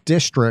 BIPOC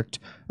district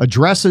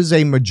addresses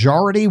a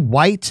majority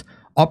white,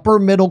 upper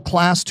middle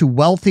class to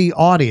wealthy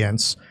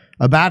audience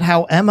about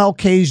how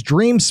MLK's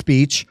dream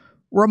speech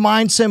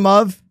reminds him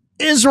of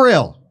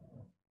Israel,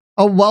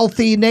 a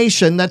wealthy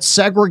nation that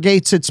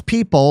segregates its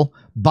people,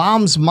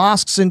 bombs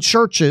mosques and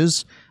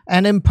churches,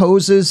 and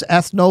imposes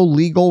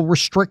ethno-legal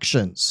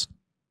restrictions.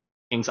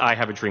 King's I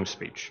Have a Dream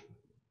speech.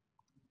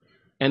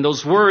 And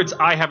those words,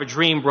 I have a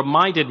dream,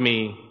 reminded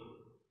me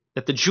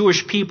that the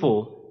Jewish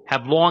people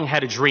have long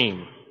had a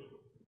dream.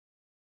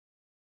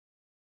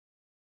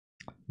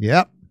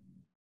 Yep.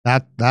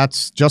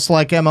 That's just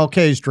like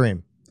MLK's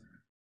dream.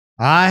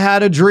 I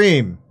had a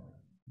dream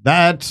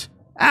that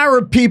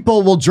Arab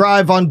people will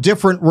drive on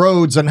different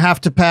roads and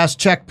have to pass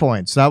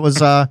checkpoints. That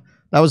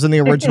was in the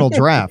original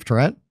draft,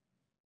 right?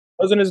 That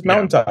was in his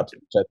mountaintop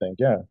speech, I think.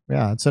 Yeah.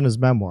 Yeah, it's in his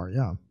memoir.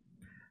 Yeah.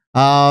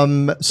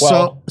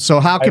 So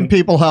how can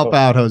people help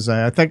out,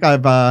 Jose? I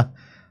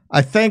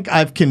think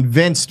I've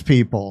convinced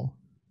people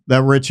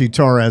that Richie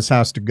Torres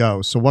has to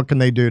go. So what can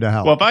they do to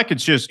help? Well, if I could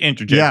just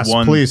interject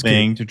one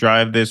thing to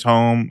drive this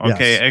home,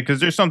 okay? Because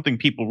there's something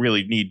people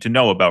really need to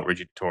know about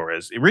Richie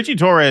Torres. Richie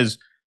Torres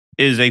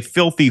is a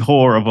filthy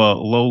whore of a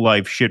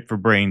low-life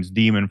shit-for-brains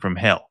demon from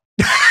hell.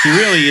 He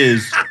really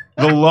is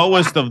the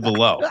lowest of the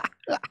low.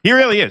 He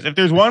really is. If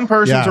there's one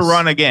person to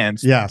run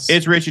against,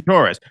 it's Richie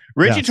Torres.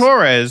 Richie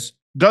Torres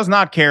does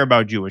not care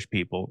about Jewish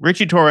people.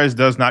 Richie Torres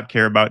does not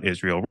care about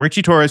Israel.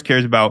 Richie Torres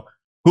cares about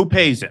who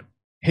pays him.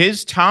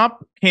 His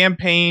top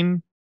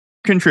campaign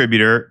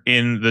contributor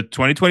in the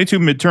 2022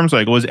 midterm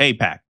cycle was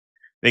AIPAC.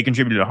 They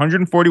contributed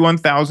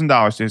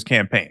 $141,000 to his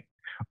campaign.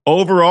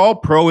 Overall,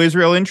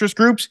 pro-Israel interest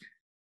groups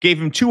gave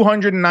him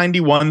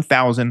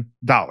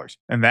 $291,000.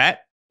 And that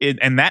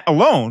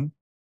alone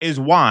is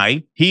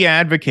why he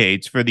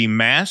advocates for the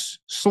mass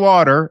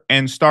slaughter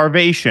and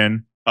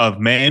starvation of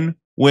men,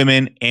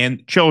 women,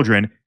 and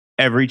children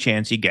every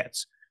chance he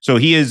gets. So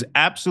he is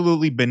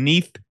absolutely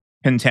beneath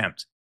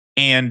contempt.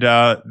 And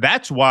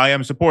that's why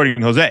I'm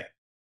supporting Jose.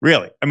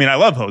 Really. I mean, I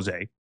love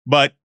Jose,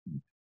 but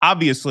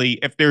obviously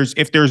if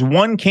there's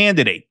one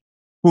candidate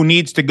who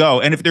needs to go,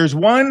 and if there's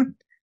one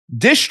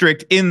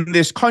district in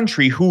this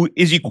country who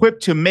is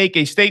equipped to make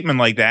a statement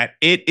like that,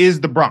 it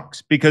is the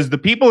Bronx, because the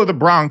people of the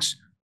Bronx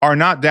are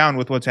not down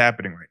with what's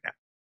happening right now.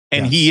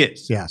 And he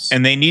is. Yes.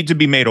 And they need to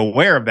be made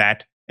aware of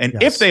that.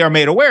 And if they are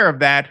made aware of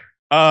that,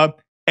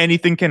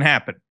 anything can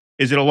happen.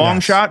 Is it a long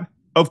shot?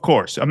 Of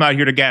course. I'm not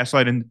here to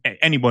gaslight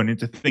anyone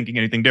into thinking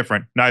anything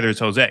different. Neither is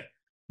Jose.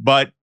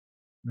 But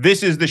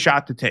this is the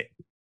shot to take.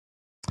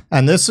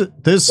 And this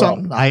is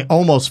something I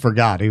almost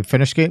forgot. Are you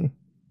finished, Keaton?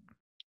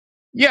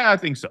 Yeah, I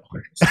think so.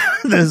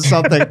 This is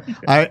something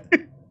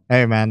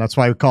hey man, that's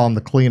why we call him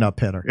the cleanup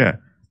hitter. Yeah.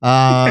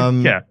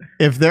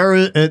 If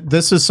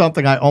this is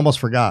something I almost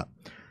forgot.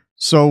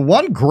 So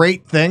one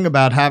great thing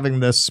about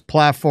having this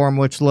platform,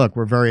 which look,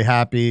 we're very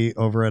happy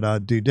over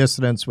at Due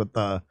Dissidence with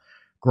the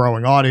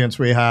growing audience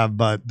we have,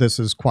 but this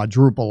is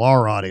quadruple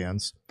our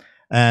audience.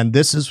 And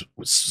this is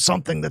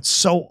something that's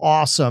so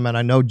awesome, and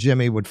I know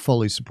Jimmy would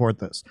fully support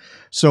this.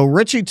 So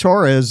Richie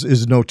Torres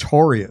is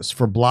notorious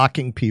for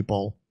blocking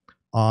people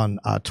on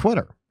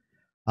Twitter,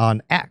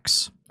 on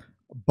X.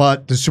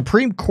 But the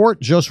Supreme Court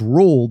just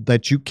ruled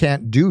that you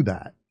can't do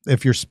that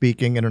if you're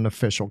speaking in an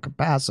official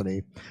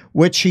capacity,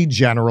 which he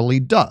generally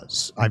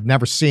does. I've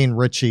never seen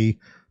Richie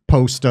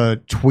post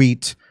a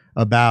tweet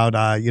about,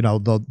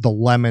 the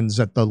lemons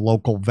at the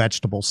local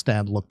vegetable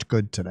stand looked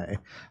good today.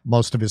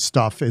 Most of his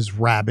stuff is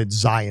rabid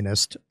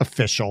Zionist,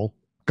 official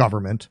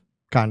government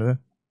kind of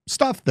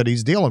stuff that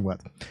he's dealing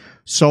with.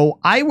 So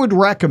I would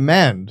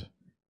recommend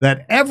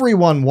that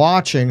everyone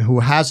watching who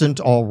hasn't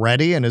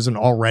already and isn't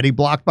already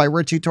blocked by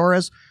Richie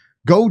Torres,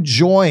 go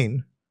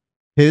join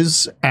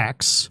his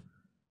X.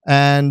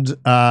 And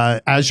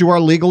as you are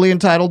legally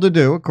entitled to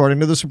do, according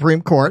to the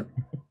Supreme Court,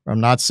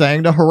 I'm not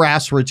saying to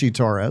harass Richie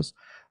Torres,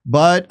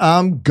 but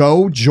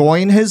go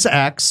join his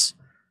X.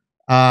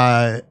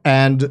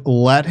 and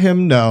let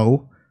him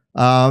know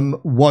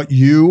what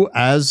you,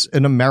 as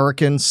an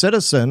American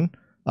citizen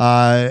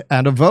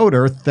and a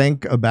voter,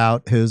 think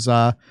about his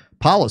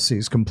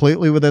policies,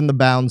 completely within the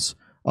bounds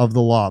of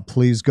the law.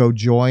 Please go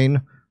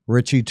join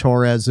Richie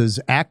Torres's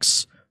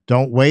X.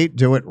 Don't wait.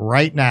 Do it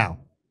right now.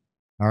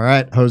 All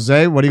right,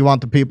 Jose, what do you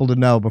want the people to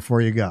know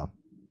before you go?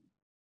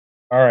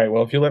 All right.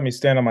 Well, if you let me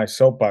stand on my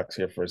soapbox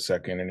here for a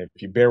second, and if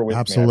you bear with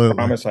me, I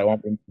promise I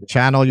won't.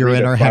 Channel your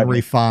inner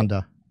Henry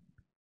Fonda.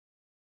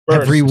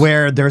 First,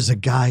 everywhere there's a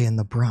guy in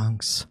the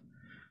Bronx.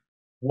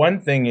 One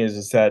thing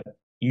is that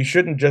you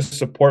shouldn't just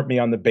support me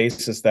on the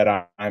basis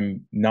that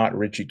I'm not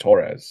Richie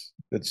Torres.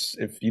 It's,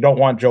 if you don't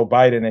want Joe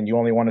Biden and you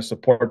only want to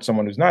support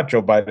someone who's not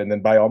Joe Biden,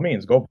 then by all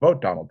means, go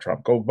vote Donald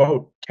Trump, go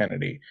vote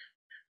Kennedy.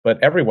 But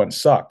everyone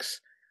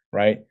sucks,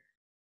 right?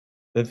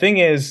 The thing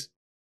is,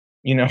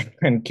 you know,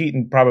 and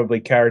Keaton probably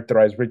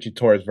characterized Richie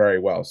Torres very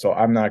well, so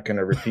I'm not going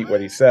to repeat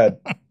what he said.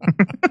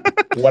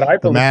 What I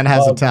believe, the man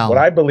has a talent.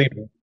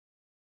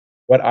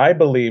 What I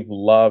believe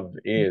love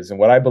is, and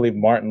what I believe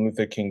Martin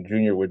Luther King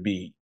Jr. would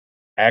be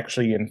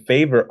actually in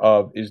favor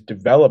of, is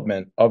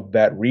development of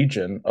that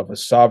region of a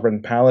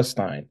sovereign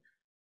Palestine.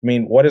 I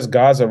mean, what is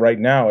Gaza right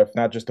now if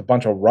not just a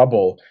bunch of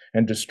rubble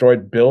and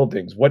destroyed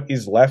buildings? What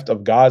is left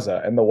of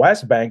Gaza? And the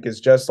West Bank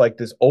is just like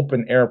this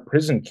open air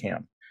prison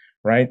camp,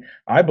 right?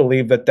 I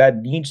believe that that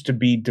needs to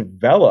be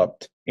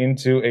developed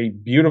into a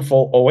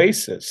beautiful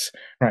oasis,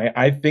 right?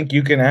 I think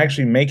you can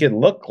actually make it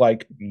look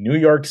like New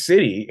York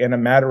City in a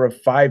matter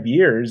of 5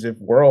 years if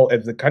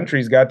the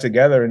countries got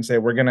together and say,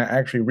 we're going to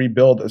actually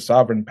rebuild a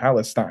sovereign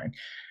Palestine.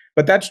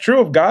 But that's true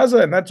of Gaza,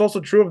 and that's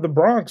also true of the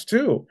Bronx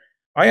too.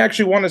 I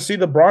actually want to see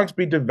the Bronx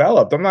be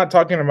developed. I'm not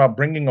talking about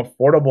bringing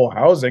affordable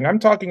housing. I'm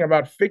talking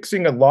about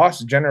fixing a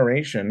lost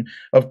generation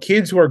of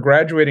kids who are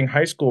graduating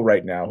high school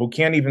right now, who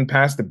can't even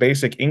pass the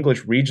basic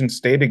English Regent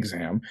State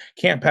exam,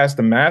 can't pass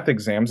the math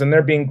exams, and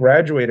they're being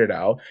graduated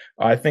out.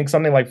 I think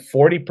something like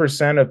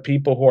 40% of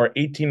people who are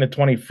 18 to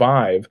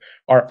 25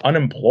 are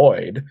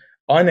unemployed,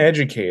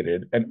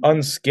 uneducated, and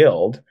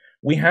unskilled.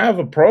 We have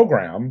a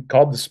program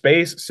called the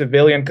Space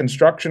Civilian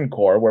Construction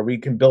Corps where we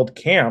can build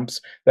camps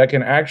that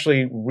can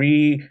actually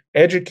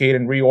re-educate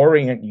and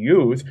reorient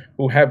youth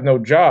who have no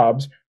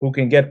jobs, who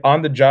can get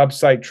on the job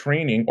site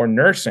training or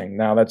nursing.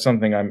 Now, that's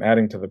something I'm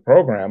adding to the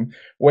program,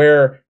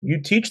 where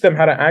you teach them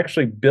how to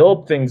actually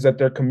build things that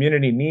their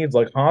community needs,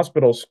 like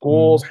hospitals,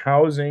 schools,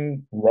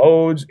 housing,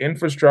 roads,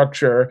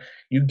 infrastructure.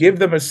 You give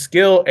them a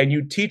skill and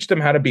you teach them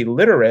how to be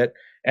literate.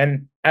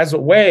 And as a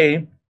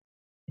way,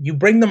 you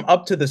bring them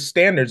up to the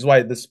standards.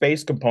 Why the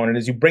space component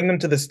is, you bring them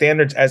to the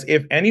standards as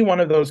if any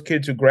one of those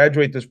kids who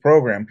graduate this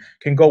program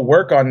can go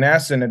work on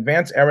NASA and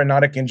advanced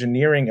aeronautic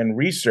engineering and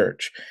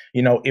research.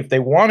 You know, if they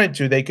wanted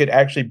to, they could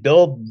actually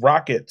build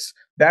rockets.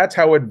 That's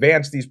how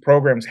advanced these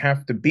programs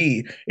have to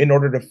be in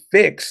order to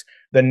fix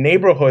the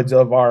neighborhoods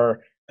of our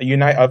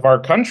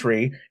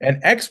country and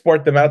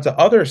export them out to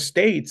other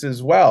states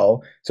as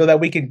well, so that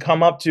we can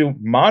come up to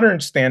modern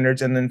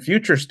standards and then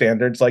future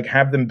standards, like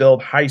have them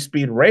build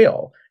high-speed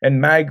rail and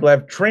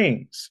maglev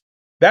trains.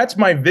 That's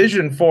my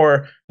vision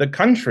for the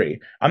country.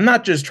 I'm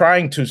not just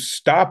trying to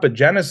stop a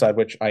genocide,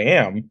 which I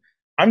am.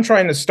 I'm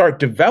trying to start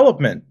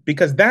development,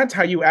 because that's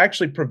how you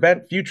actually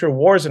prevent future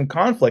wars and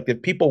conflict,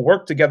 if people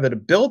work together to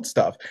build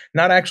stuff,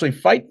 not actually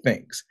fight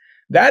things.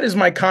 That is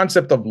my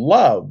concept of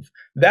love.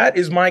 That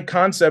is my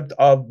concept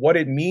of what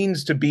it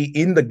means to be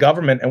in the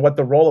government and what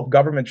the role of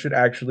government should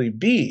actually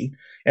be.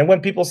 And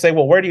when people say,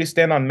 well, where do you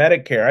stand on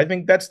Medicare? I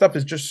think that stuff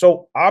is just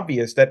so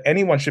obvious that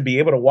anyone should be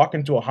able to walk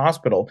into a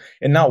hospital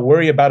and not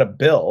worry about a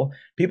bill.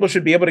 People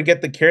should be able to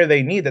get the care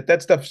they need.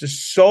 That stuff's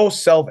just so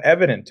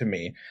self-evident to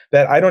me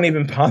that I don't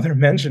even bother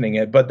mentioning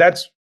it. But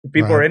that's, if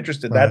people are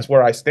interested, that's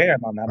where I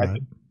stand on that. I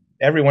think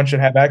everyone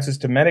should have access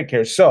to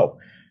Medicare. So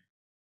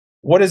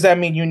what does that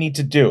mean you need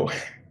to do?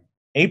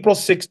 April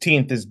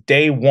 16th is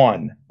day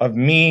one of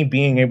me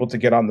being able to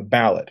get on the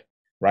ballot,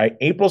 right?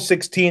 April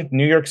 16th,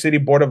 New York City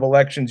Board of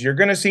Elections. You're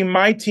going to see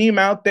my team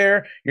out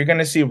there. You're going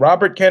to see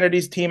Robert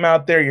Kennedy's team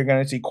out there. You're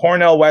going to see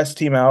Cornel West's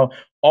team out,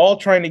 all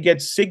trying to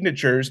get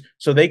signatures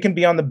so they can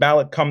be on the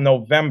ballot come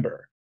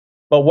November.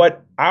 But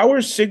what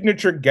our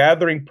signature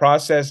gathering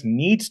process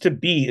needs to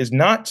be is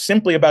not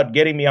simply about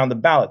getting me on the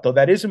ballot, though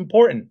that is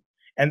important.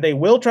 And they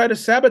will try to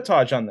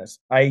sabotage on this.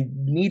 I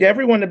need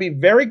everyone to be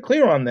very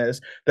clear on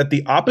this, that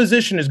the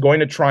opposition is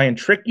going to try and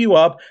trick you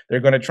up. They're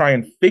going to try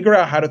and figure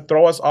out how to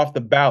throw us off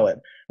the ballot,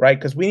 right?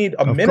 Because we need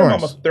a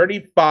minimum of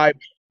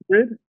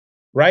 3,500,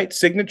 right,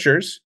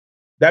 signatures.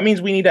 That means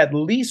we need at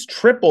least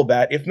triple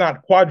that, if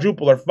not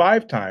quadruple or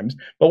 5 times.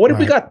 But what if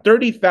we got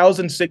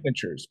 30,000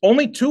 signatures?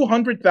 Only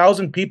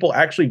 200,000 people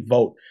actually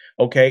vote,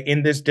 okay,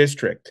 in this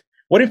district.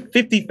 What if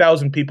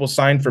 50,000 people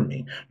sign for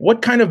me?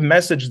 What kind of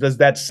message does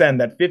that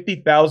send, that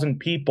 50,000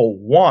 people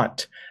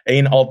want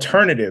an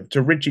alternative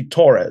to Richie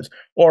Torres,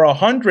 or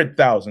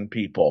 100,000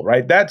 people,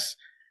 right? That's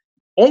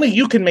only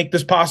you can make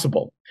this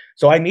possible.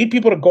 So I need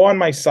people to go on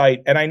my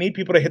site, and I need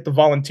people to hit the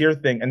volunteer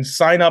thing and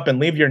sign up and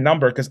leave your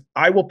number, because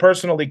I will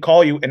personally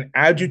call you and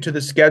add you to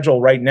the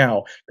schedule right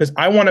now, because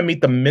I want to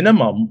meet the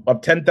minimum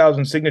of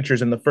 10,000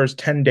 signatures in the first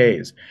 10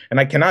 days. And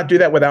I cannot do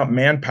that without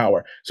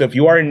manpower. So if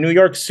you are in New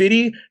York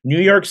City, New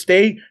York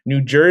State,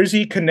 New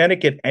Jersey,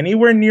 Connecticut,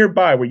 anywhere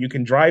nearby where you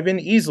can drive in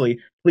easily,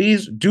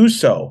 please do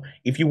so.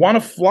 If you want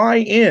to fly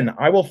in,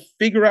 I will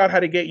figure out how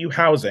to get you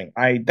housing.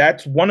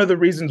 That's one of the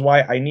reasons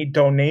why I need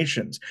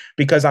donations,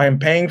 because I am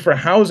paying for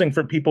housing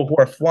for people who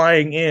are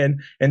flying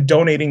in and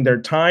donating their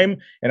time,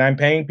 and I'm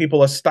paying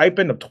people a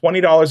stipend of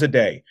 $20 a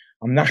day.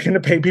 I'm not going to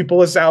pay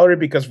people a salary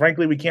because,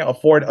 frankly, we can't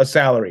afford a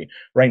salary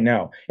right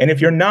now. And if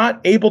you're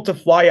not able to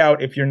fly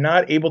out, if you're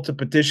not able to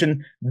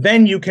petition,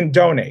 then you can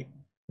donate.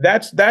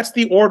 That's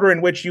the order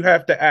in which you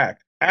have to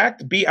act.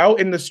 Be out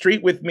in the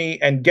street with me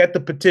and get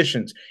the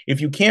petitions. If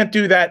you can't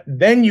do that,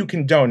 then you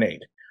can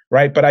donate,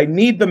 right? But I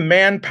need the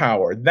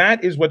manpower.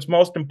 That is what's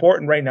most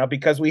important right now,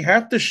 because we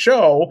have to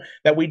show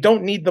that we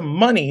don't need the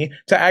money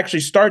to actually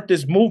start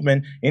this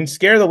movement and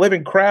scare the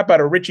living crap out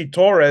of Richie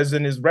Torres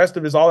and his rest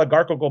of his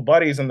oligarchical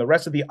buddies and the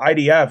rest of the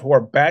IDF who are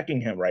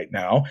backing him right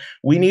now.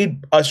 We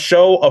need a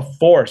show of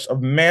force,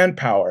 of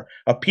manpower,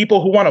 of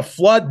people who want to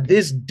flood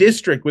this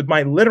district with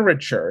my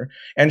literature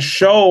and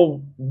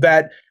show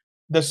that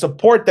the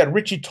support that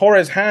Richie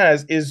Torres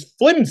has is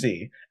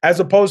flimsy, as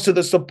opposed to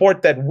the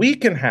support that we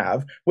can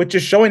have, which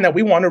is showing that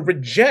we want to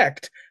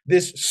reject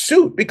this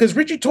suit, because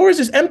Richie Torres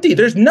is empty.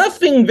 There's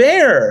nothing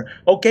there.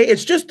 Okay.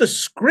 It's just a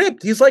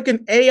script. He's like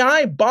an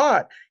AI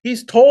bot.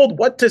 He's told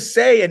what to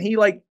say, and he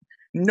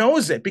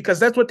knows it, because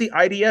that's what the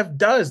IDF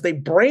does. They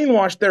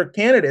brainwash their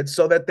candidates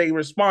so that they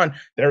respond.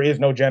 There is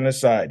no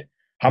genocide.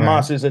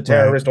 Hamas is a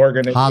terrorist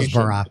organization.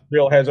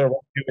 Israel has a right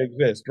to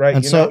exist, right?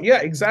 And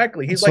Yeah,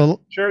 exactly. He's like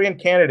Manchurian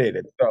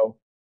candidated. So,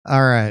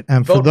 all right.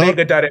 And for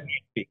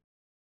VoteVega.nyc.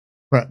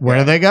 Where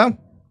do they go?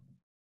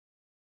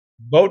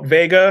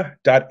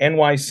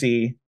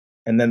 VoteVega.nyc.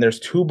 And then there's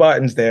 2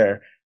 buttons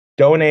there: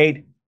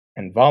 donate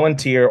and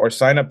volunteer, or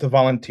sign up to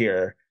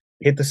volunteer.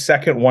 Hit the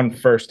second one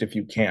first if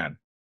you can,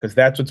 because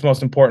that's what's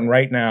most important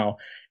right now.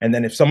 And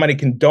then if somebody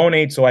can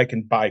donate so I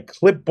can buy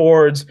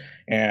clipboards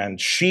and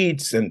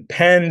sheets and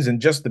pens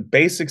and just the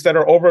basics that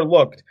are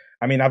overlooked.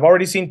 I mean, I've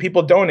already seen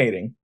people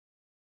donating.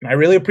 I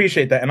really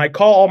appreciate that. And I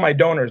call all my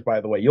donors, by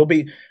the way.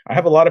 I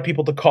have a lot of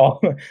people to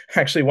call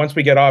actually once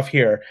we get off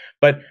here.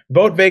 But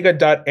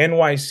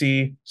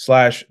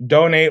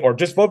votevega.nyc/donate, or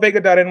just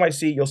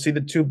votevega.nyc. You'll see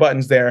the 2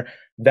 buttons there.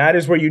 That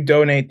is where you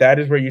donate. That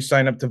is where you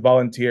sign up to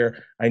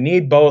volunteer. I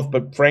need both,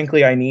 but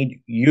frankly, I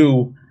need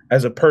you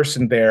as a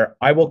person there.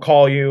 I will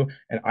call you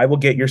and I will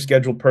get your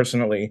schedule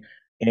personally.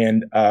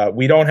 And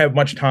we don't have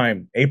much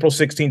time. April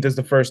 16th is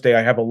the first day.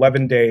 I have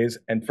 11 days.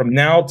 And from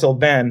now till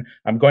then,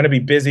 I'm going to be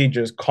busy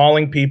just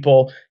calling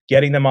people,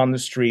 getting them on the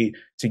street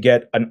to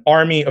get an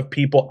army of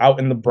people out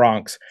in the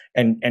Bronx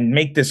and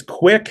make this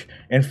quick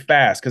and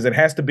fast, because it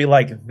has to be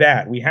like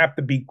that. We have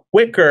to be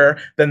quicker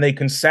than they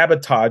can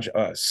sabotage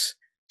us.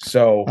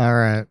 So, all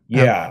right.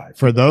 Yeah.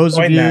 For those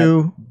of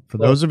you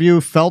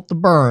who felt the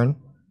burn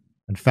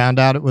and found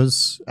out it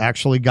was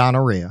actually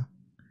gonorrhea,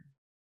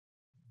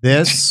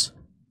 this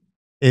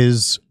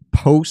is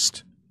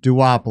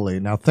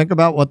post-duopoly. Now think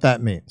about what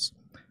that means.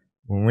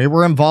 When we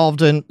were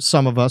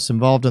some of us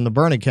involved in the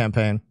Bernie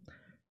campaign,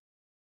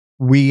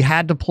 we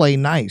had to play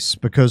nice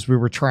because we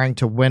were trying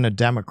to win a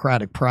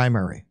Democratic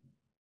primary.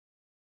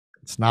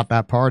 It's not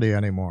that party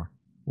anymore.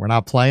 We're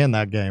not playing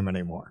that game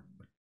anymore.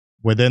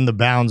 Within the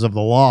bounds of the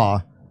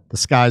law, the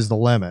sky's the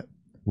limit.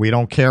 We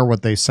don't care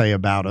what they say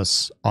about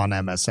us on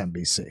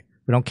MSNBC.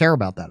 We don't care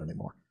about that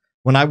anymore.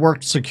 When I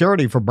worked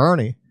security for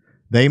Bernie,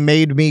 they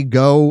made me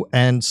go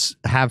and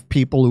have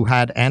people who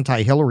had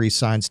anti-Hillary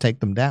signs take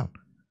them down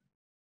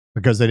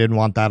because they didn't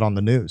want that on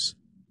the news.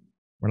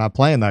 We're not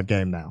playing that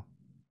game now.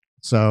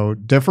 So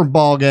different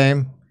ball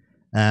game.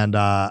 And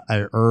I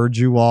urge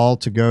you all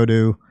to go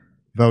to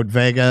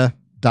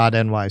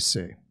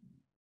votevega.nyc.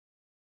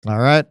 All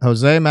right,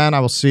 Jose, man, I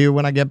will see you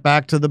when I get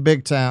back to the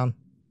big town.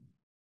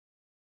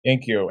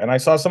 Thank you. And I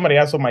saw somebody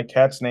ask what my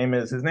cat's name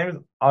is. His name is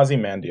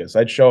Ozymandias.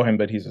 I'd show him,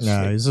 but he's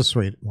he's a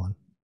sweet one.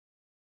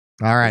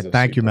 All right.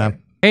 Thank you, man.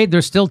 Hey,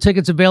 there's still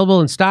tickets available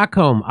in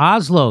Stockholm,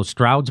 Oslo,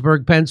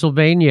 Stroudsburg,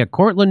 Pennsylvania,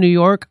 Cortland, New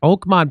York,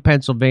 Oakmont,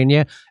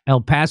 Pennsylvania,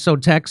 El Paso,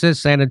 Texas,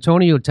 San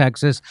Antonio,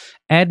 Texas,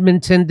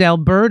 Edmonton,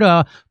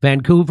 Alberta,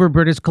 Vancouver,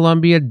 British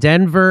Columbia,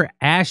 Denver,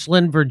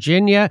 Ashland,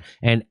 Virginia,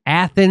 and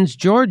Athens,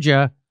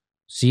 Georgia.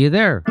 See you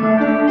there.